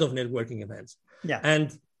 A lot of networking events. Yeah.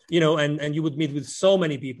 And, and you would meet with so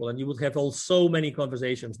many people and you would have so many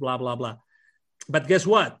conversations, blah, blah, blah. But guess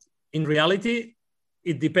what? In reality,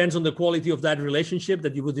 it depends on the quality of that relationship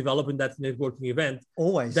that you would develop in that networking event.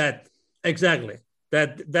 Always. Exactly.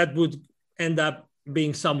 That would end up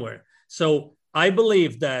being somewhere. So I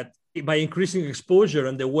believe that by increasing exposure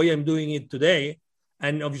and the way I'm doing it today,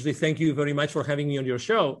 and obviously thank you very much for having me on your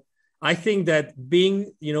show, I think that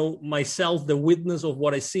being, myself, the witness of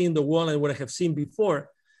what I see in the world and what I have seen before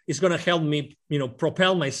is going to help me,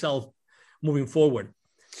 propel myself moving forward.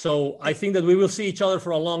 So I think that we will see each other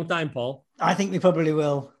for a long time, Paul. I think we probably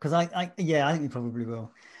will, because I think we probably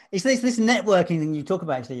will. It's this networking thing you talk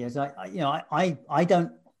about, actually. Is I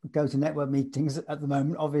don't go to network meetings at the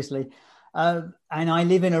moment, obviously, and I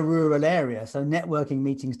live in a rural area, so networking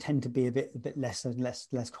meetings tend to be a bit less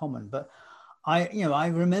common. But I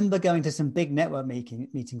remember going to some big network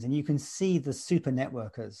meetings, and you can see the super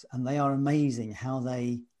networkers, and they are amazing how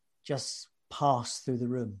they just pass through the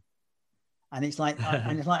room. And it's like,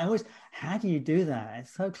 how do you do that?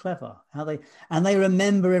 It's so clever how they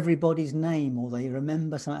remember everybody's name, or they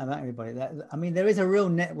remember something about everybody. There is a real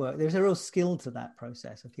network. There's a real skill to that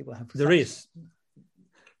process of people have. There is,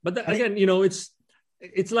 but again, it's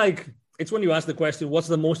when you ask the question, what's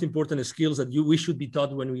the most important skills that we should be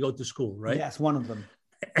taught when we go to school, right? Yes, one of them.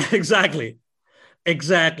 Exactly.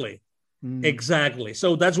 Exactly.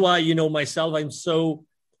 So that's why, myself, I'm so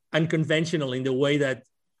unconventional in the way that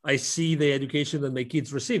I see the education that my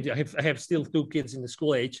kids received. I have still 2 kids in the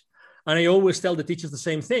school age, and I always tell the teachers the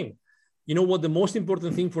same thing. You know what the most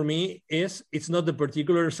important thing for me is? It's not the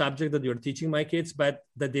particular subject that you're teaching my kids, but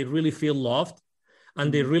that they really feel loved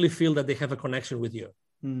and they really feel that they have a connection with you.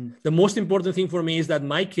 The most important thing for me is that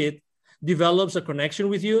my kid develops a connection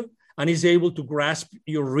with you and is able to grasp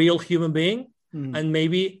your real human being and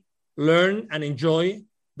maybe learn and enjoy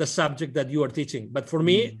the subject that you are teaching. But for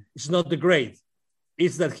me, it's not the grade.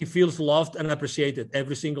 It's that he feels loved and appreciated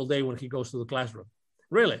every single day when he goes to the classroom.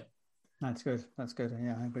 Really. That's good.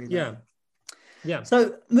 Yeah, I agree. Yeah.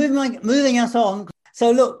 So moving us on. So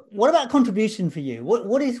look, what about contribution for you?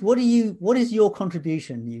 What is your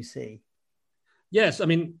contribution you see? Yes.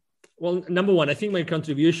 Well, number one, I think my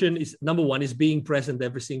contribution is being present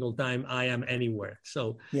every single time I am anywhere.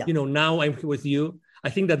 So, now I'm with you. I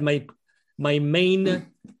think that my main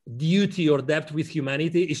duty or debt with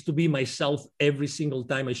humanity is to be myself every single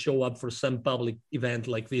time I show up for some public event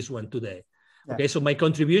like this one today. Yeah. Okay, so my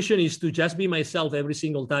contribution is to just be myself every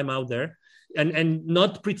single time out there and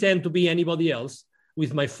not pretend to be anybody else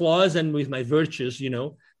with my flaws and with my virtues.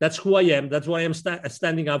 That's who I am. That's what I am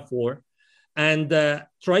standing up for. And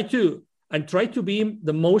try to be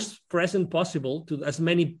the most present possible to as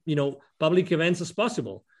many, public events as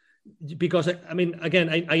possible. Because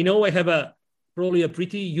I know I have probably a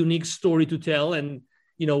pretty unique story to tell, and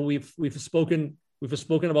we've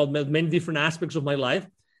spoken about many different aspects of my life,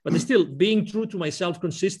 but still being true to myself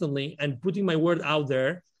consistently and putting my word out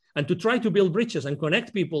there, and to try to build bridges and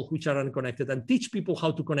connect people which are unconnected, and teach people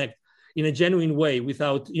how to connect in a genuine way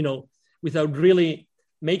without really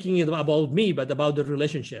making it about me, but about the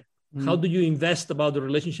relationship. How do you invest about the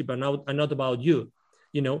relationship and not about you?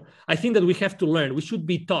 I think that we have to learn. We should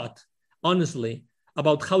be taught, honestly,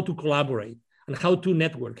 about how to collaborate and how to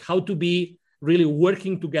network, how to be really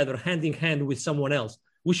working together hand in hand with someone else.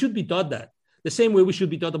 We should be taught that. The same way we should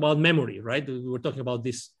be taught about memory, right? We were talking about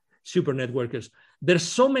this super networkers. There's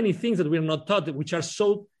so many things that we're not taught, which are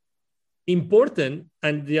so important,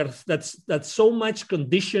 and that's so much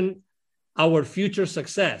condition our future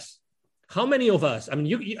success. How many of us, I mean,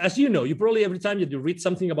 you as you know, you probably every time you read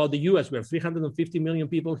something about the US, we have 350 million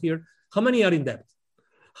people here. How many are in debt?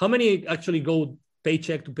 How many actually go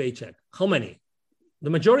paycheck to paycheck? How many? The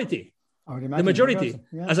majority. The majority.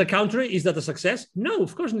 Yeah. As a country, is that a success? No,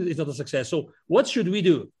 of course it's not a success. So what should we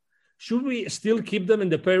do? Should we still keep them in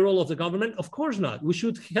the payroll of the government? Of course not. We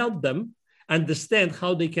should help them understand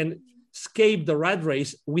how they can escape the rat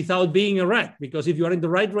race without being a rat. Because if you are in the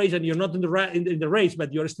rat race and you're not in the race,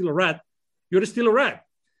 but you're still a rat, you're still a rat.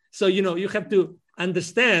 So, you have to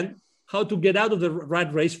understand how to get out of the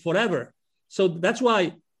rat race forever. So that's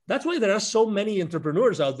why there are so many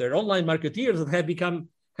entrepreneurs out there, online marketeers that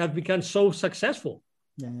have become so successful.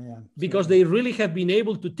 Yeah. Because they really have been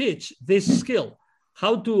able to teach this skill,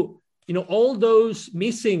 how to, all those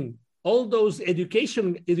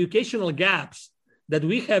educational gaps that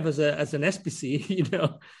we have as an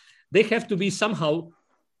SPC, they have to be somehow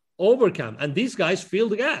overcome. And these guys fill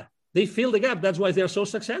the gap. They fill the gap. That's why they're so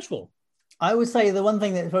successful. I would say the one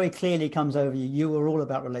thing that very clearly comes over you were all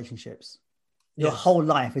about relationships. Your whole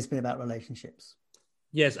life has been about relationships.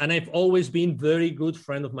 Yes, and I've always been very good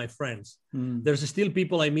friend of my friends. There's still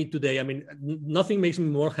people I meet today. I mean, nothing makes me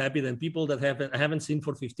more happy than people that I haven't seen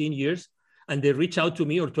for 15 years, and they reach out to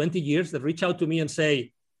me, or 20 years, that reach out to me and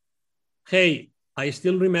say, hey, I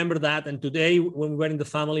still remember that. And today when we were in the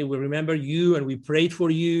family, we remember you and we prayed for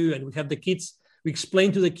you, and we have the kids. We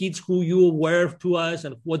explained to the kids who you were to us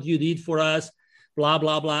and what you did for us, blah,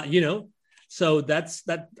 blah, blah, So that's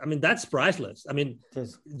priceless. I mean,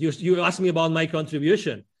 you asked me about my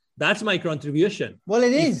contribution. That's my contribution. Well,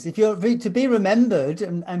 it is. If you're to be remembered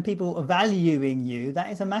and people are valuing you,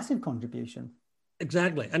 that is a massive contribution.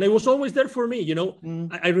 Exactly. And it was always there for me.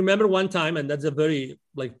 I remember one time, and that's a very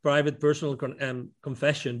private, personal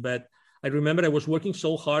confession, but I remember I was working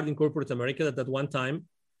so hard in corporate America that one time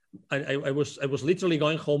I was literally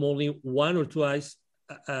going home only 1 or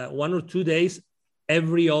 2 days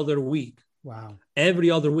every other week. Wow. Every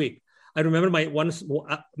other week. I remember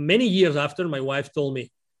many years after, my wife told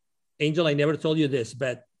me, Angel, I never told you this,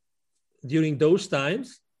 but during those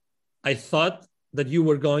times, I thought that you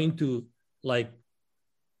were going to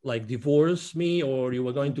divorce me, or you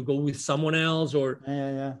were going to go with someone else, or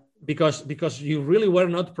because you really were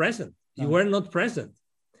not present. You were not present,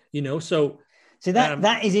 so. So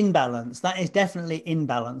that is imbalance. That is definitely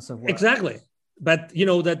imbalance of work. Exactly. But,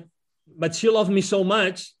 but she loved me so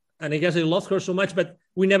much, and I guess I loved her so much, but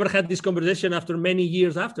we never had this conversation after many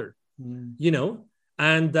years after,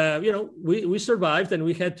 and, we survived, and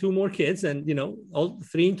we had 2 more kids, and, all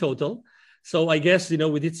 3 in total. So I guess,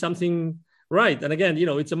 we did something right. And again,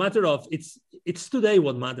 it's a matter of, it's today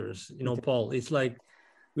what matters, Paul. It's like,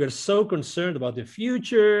 we are so concerned about the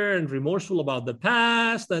future and remorseful about the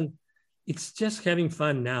past, and it's just having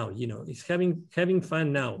fun now, it's having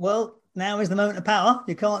fun now. Well, now is the moment of power.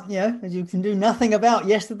 You can't, you can do nothing about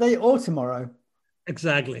yesterday or tomorrow.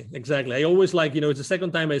 Exactly. I always it's the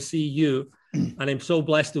second time I see you, and I'm so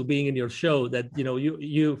blessed to being in your show that,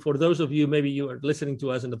 you, for those of you, maybe you are listening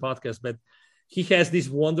to us in the podcast, but he has this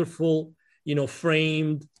wonderful,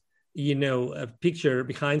 framed, picture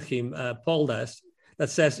behind him, Paul does, that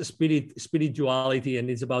says spirituality, and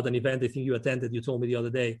it's about an event I think you attended, you told me the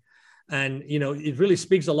other day. And, it really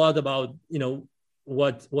speaks a lot about,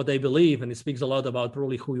 what I believe, and it speaks a lot about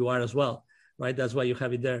probably who you are as well, right? That's why you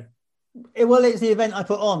have it there. Well, it's the event I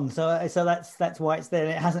put on, so that's why it's there.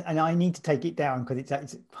 It hasn't, and I need to take it down because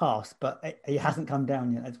it's past, but it hasn't come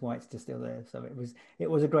down yet. That's why it's just still there. So it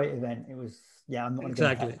was a great event. It was, I'm not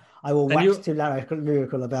exactly. I will wax too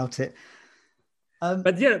lyrical about it.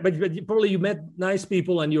 But probably you met nice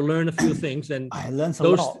people and you learn a few things, and I learned a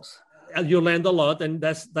lot. You learned a lot, and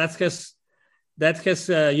that has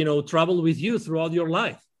traveled with you throughout your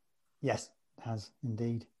life. Yes, it has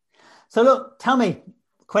indeed. So look, tell me,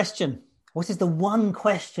 question. What is the one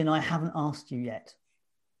question I haven't asked you yet?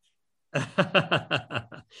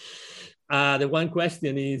 The one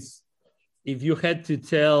question is, if you had to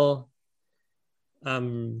tell,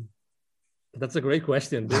 that's a great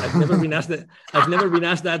question. I've never been asked that. I've never been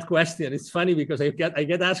asked that question. It's funny because I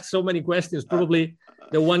get asked so many questions. Probably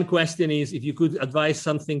the one question is, if you could advise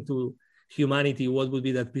something to humanity, what would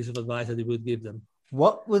be that piece of advice that you would give them?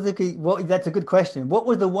 That's a good question. What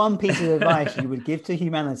was the one piece of advice you would give to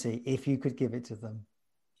humanity if you could give it to them?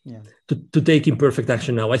 Yeah. To take imperfect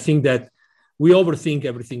action now. I think that we overthink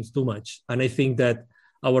everything too much. And I think that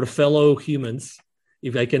our fellow humans,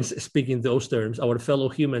 if I can speak in those terms, our fellow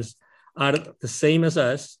humans are the same as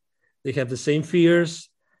us. They have the same fears.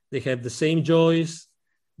 they have the same joys,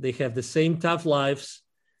 they have the same tough lives,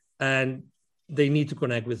 and they need to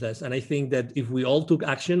connect with us. And I think that if we all took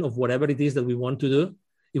action of whatever it is that we want to do,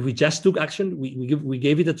 if we just took action, we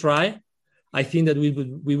gave it a try, I think that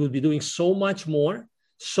we would be doing so much more,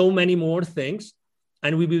 so many more things,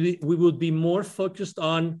 and we would be more focused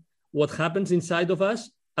on what happens inside of us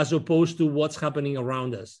as opposed to what's happening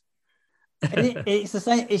around us. And it's the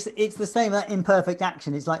same. It's the same. That imperfect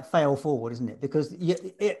action. It's like fail forward, isn't it? Because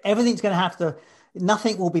everything's going to have to.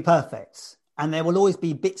 Nothing will be perfect, and there will always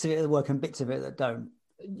be bits of it that work and bits of it that don't.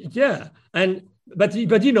 Yeah, but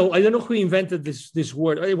you know, I don't know who invented this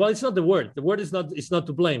word. Well, it's not the word. The word is not. It's not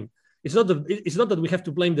to blame. It's not that we have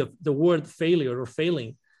to blame the word failure or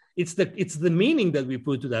failing. It's the meaning that we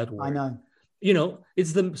put to that word. I know. You know,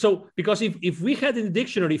 because if we had in the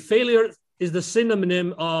dictionary, failure is the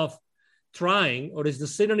synonym of trying, or is the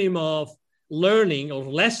synonym of learning or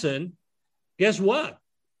lesson, guess what?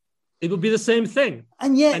 It would be the same thing.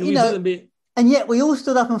 And yet, and yet we all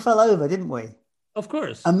stood up and fell over, didn't we? Of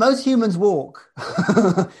course. And most humans walk.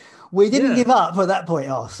 We didn't give up at that point.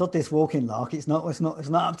 Oh, sod this walking, lark. It's not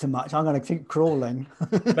up to much. I'm going to keep crawling.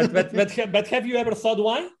 but have you ever thought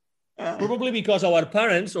why? Probably because our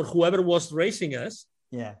parents or whoever was raising us,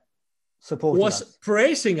 was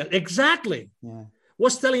praising us. Exactly. Yeah.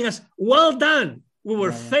 Was telling us, well done. We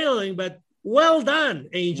were failing, but well done,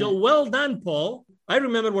 Angel. Yeah. Well done, Paul. I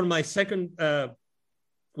remember when with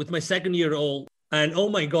my 2-year-old, and oh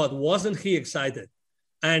my God, wasn't he excited?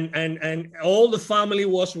 And all the family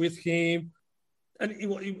was with him, and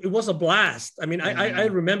it was a blast. I mean, I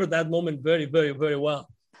remember that moment very, very, very well.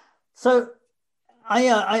 So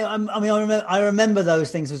I remember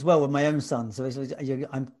those things as well with my own son. So,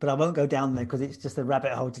 but I won't go down there because it's just a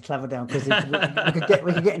rabbit hole to travel down. Because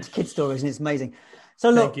we could get into kid stories, and it's amazing. So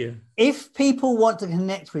look, if people want to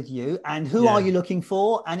connect with you, and who are you looking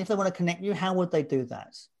for, and if they want to connect you, how would they do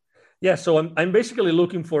that? Yeah, so I'm basically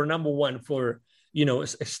looking for, number one, for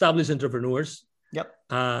established entrepreneurs. Yep.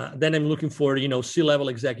 Then I'm looking for C-level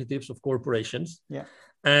executives of corporations. Yeah.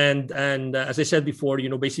 And as I said before,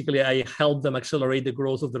 basically I help them accelerate the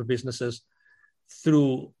growth of their businesses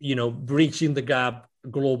through, bridging the gap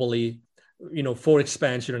globally, for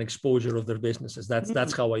expansion and exposure of their businesses.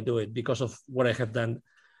 That's how I do it, because of what I have done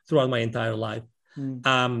throughout my entire life.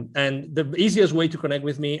 And the easiest way to connect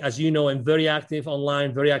with me, as you know, I'm very active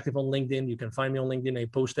online, very active on LinkedIn. You can find me on LinkedIn. I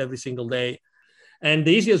post every single day. And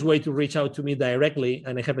the easiest way to reach out to me directly,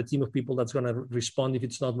 and I have a team of people that's going to respond if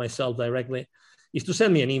it's not myself directly, is to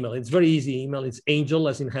send me an email. It's very easy email. It's angel,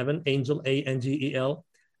 as in heaven, angel, ANGEL,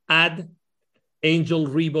 @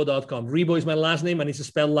 angelribo.com. Ribo is my last name, and it's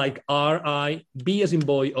spelled like R-I-B as in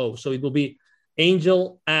boy, O. So it will be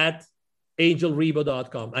angel @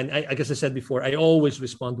 angelribo.com. And I guess I said before, I always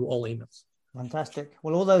respond to all emails. Fantastic.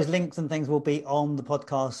 Well, all those links and things will be on the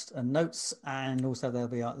podcast and notes, and also they'll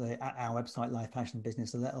be at our website, Life, Passion,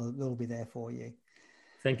 Business. So they'll be there for you.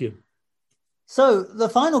 Thank you. So the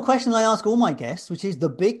final question I ask all my guests, which is the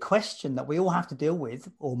big question that we all have to deal with,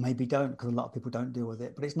 or maybe don't, because a lot of people don't deal with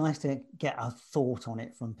it, but it's nice to get a thought on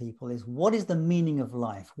it from people, is what is the meaning of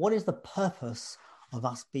life? What is the purpose of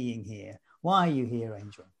us being here? Why are you here,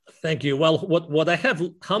 Angel? Thank you. Well, what I have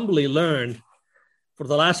humbly learned for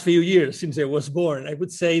the last few years since I was born, I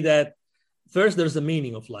would say that first, there's the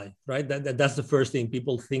meaning of life, right? That's the first thing.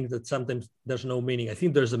 People think that sometimes there's no meaning. I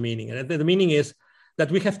think there's a meaning. And the meaning is that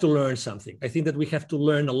we have to learn something. I think that we have to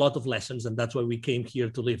learn a lot of lessons, and that's why we came here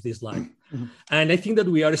to live this life. And I think that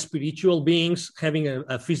we are spiritual beings having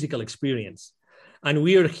a physical experience. And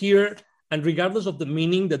we are here, and regardless of the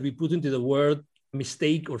meaning that we put into the word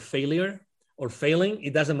mistake or failure or failing,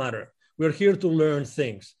 it doesn't matter. We're here to learn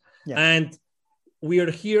things. Yeah. And we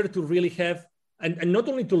are here to really have, and not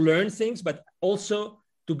only to learn things, but also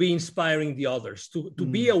to be inspiring the others, to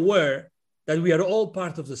be aware that we are all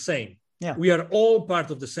part of the same. Yeah. We are all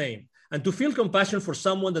part of the same. And to feel compassion for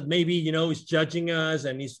someone that maybe, is judging us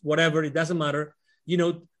and is whatever, it doesn't matter,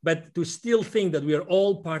 but to still think that we are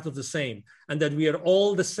all part of the same, and that we are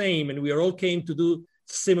all the same, and we are all came to do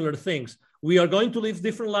similar things. We are going to live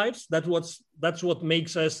different lives. That's what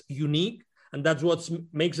makes us unique. And that's what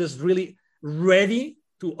makes us really ready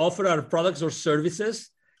to offer our products or services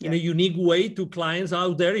in a unique way to clients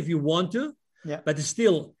out there if you want to. Yeah. But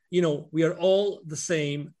still, we are all the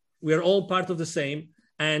same. We are all part of the same.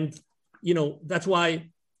 And, that's why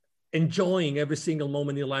enjoying every single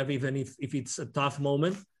moment in your life, even if it's a tough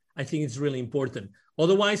moment, I think it's really important.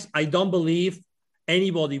 Otherwise, I don't believe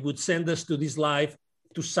anybody would send us to this life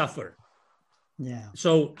to suffer. Yeah.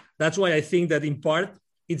 So that's why I think that in part,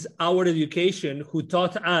 it's our education who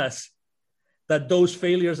taught us that those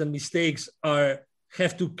failures and mistakes are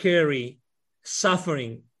have to carry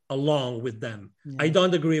suffering along with them. Yeah. I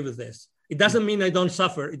don't agree with this. It doesn't mean I don't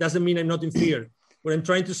suffer. It doesn't mean I'm not in fear. What I'm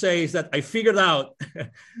trying to say is that I figured out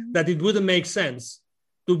that it wouldn't make sense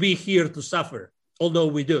to be here to suffer, although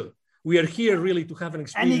we do. We are here really to have an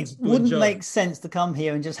experience. And it wouldn't make sense to come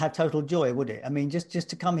here and just have total joy, would it? I mean, just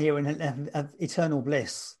to come here and have eternal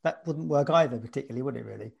bliss, that wouldn't work either, particularly, would it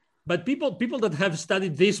really? But people that have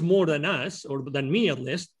studied this more than us, or than me at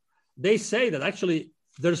least, they say that actually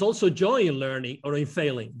there's also joy in learning or in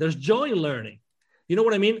failing. There's joy in learning. You know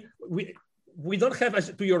what I mean? We don't have,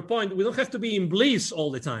 as to your point, we don't have to be in bliss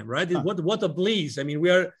all the time, right? Huh. What a bliss. I mean, we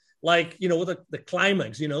are like, what the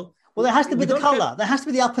climax, Well, there has to be the color. There has to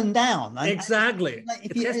be the up and down. Exactly.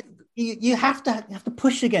 You have to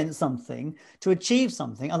push against something to achieve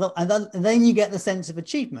something, and then you get the sense of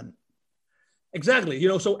achievement. Exactly.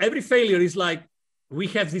 So every failure is like, we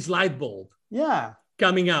have this light bulb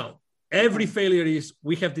coming out. Every failure is,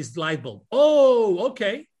 we have this light bulb. Oh,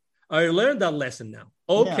 okay. I learned that lesson now.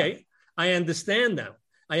 Okay. I understand now.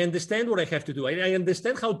 I understand what I have to do. I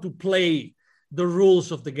understand how to play the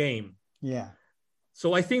rules of the game. Yeah.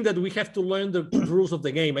 So I think that we have to learn the rules of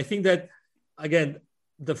the game. I think that, again,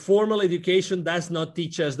 the formal education does not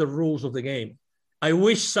teach us the rules of the game. I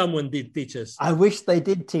wish someone did teach us. I wish they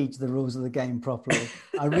did teach the rules of the game properly.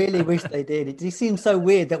 I really wish they did. It just seems so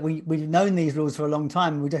weird that we've known these rules for a long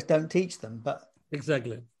time and we just don't teach them. But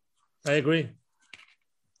exactly. I agree.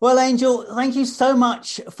 Well, Angel, thank you so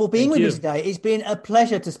much for being with me today. It's been a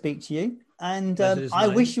pleasure to speak to you. And I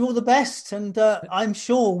wish you all the best. And I'm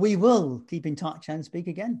sure we will keep in touch and speak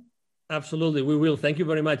again. Absolutely. We will. Thank you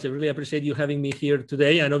very much. I really appreciate you having me here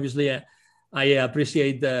today. And obviously, I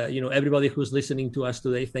appreciate everybody who's listening to us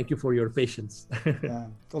today. Thank you for your patience.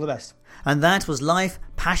 All the best. And that was Life,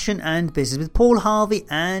 Passion and Business with Paul Harvey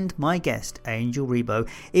and my guest, Angel Ribo.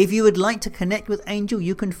 If you would like to connect with Angel,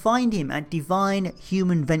 you can find him at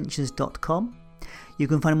divinehumanventures.com. You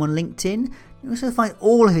can find him on LinkedIn. You can also find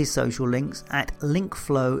all of his social links at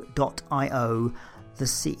linkflow.io, the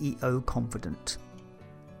CEO Confidant.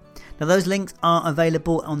 Now, those links are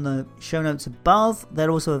available on the show notes above.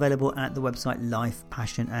 They're also available at the website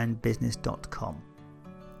lifepassionandbusiness.com.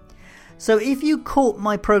 So if you caught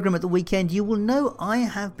my program at the weekend, you will know I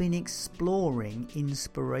have been exploring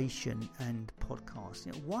inspiration and podcasts.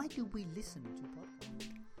 Why do we listen to podcasts?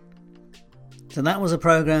 So that was a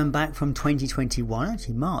program back from 2021,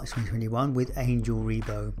 actually March 2021, with Angel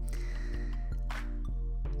Ribo.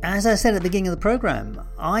 As I said at the beginning of the program,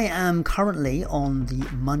 I am currently on the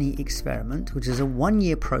Money Experiment, which is a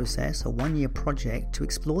 1-year process, a 1-year project to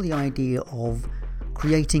explore the idea of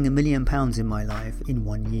creating £1 million in my life in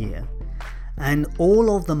 1 year. And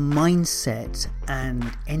all of the mindset and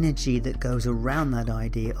energy that goes around that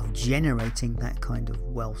idea of generating that kind of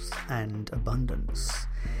wealth and abundance.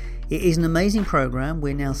 It is an amazing program.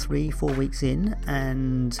 We're now 3-4 weeks in,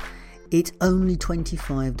 and it's only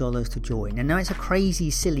 $25 to join. And now it's a crazy,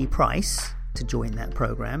 silly price to join that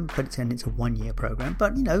program, but it's a 1-year program.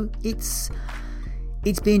 But,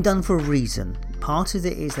 it's being done for a reason. Part of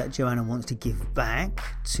it is that Joanna wants to give back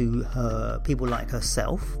to her people like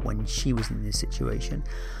herself when she was in this situation.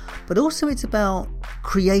 But also it's about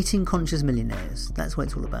creating conscious millionaires. That's what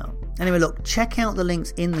it's all about. Anyway, look, check out the links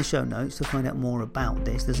in the show notes to find out more about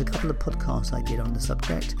this. There's a couple of podcasts I did on the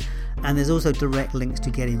subject, and there's also direct links to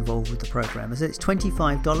get involved with the program. So it's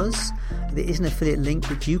 $25. There is an affiliate link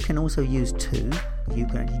which you can also use too. You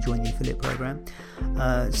can actually join the affiliate program.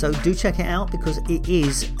 So do check it out because it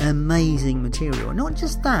is amazing material. Not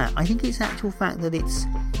just that, I think it's the actual fact that it's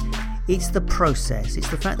the process. It's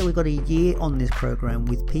the fact that we've got a year on this program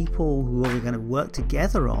with people who are going to work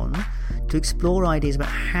together on to explore ideas about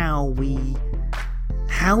how we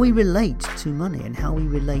relate to money and how we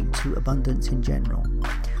relate to abundance in general.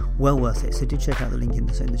 Well worth it. So do check out the link in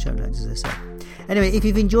the show notes, as I said. Anyway, if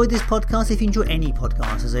you've enjoyed this podcast, if you enjoy any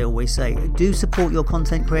podcast, as I always say, do support your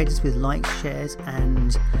content creators with likes, shares,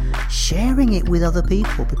 and sharing it with other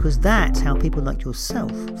people, because that's how people like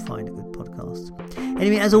yourself find a good podcast.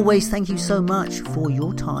 Anyway, as always, thank you so much for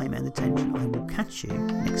your time and attention. I will catch you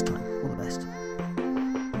next time. All the best.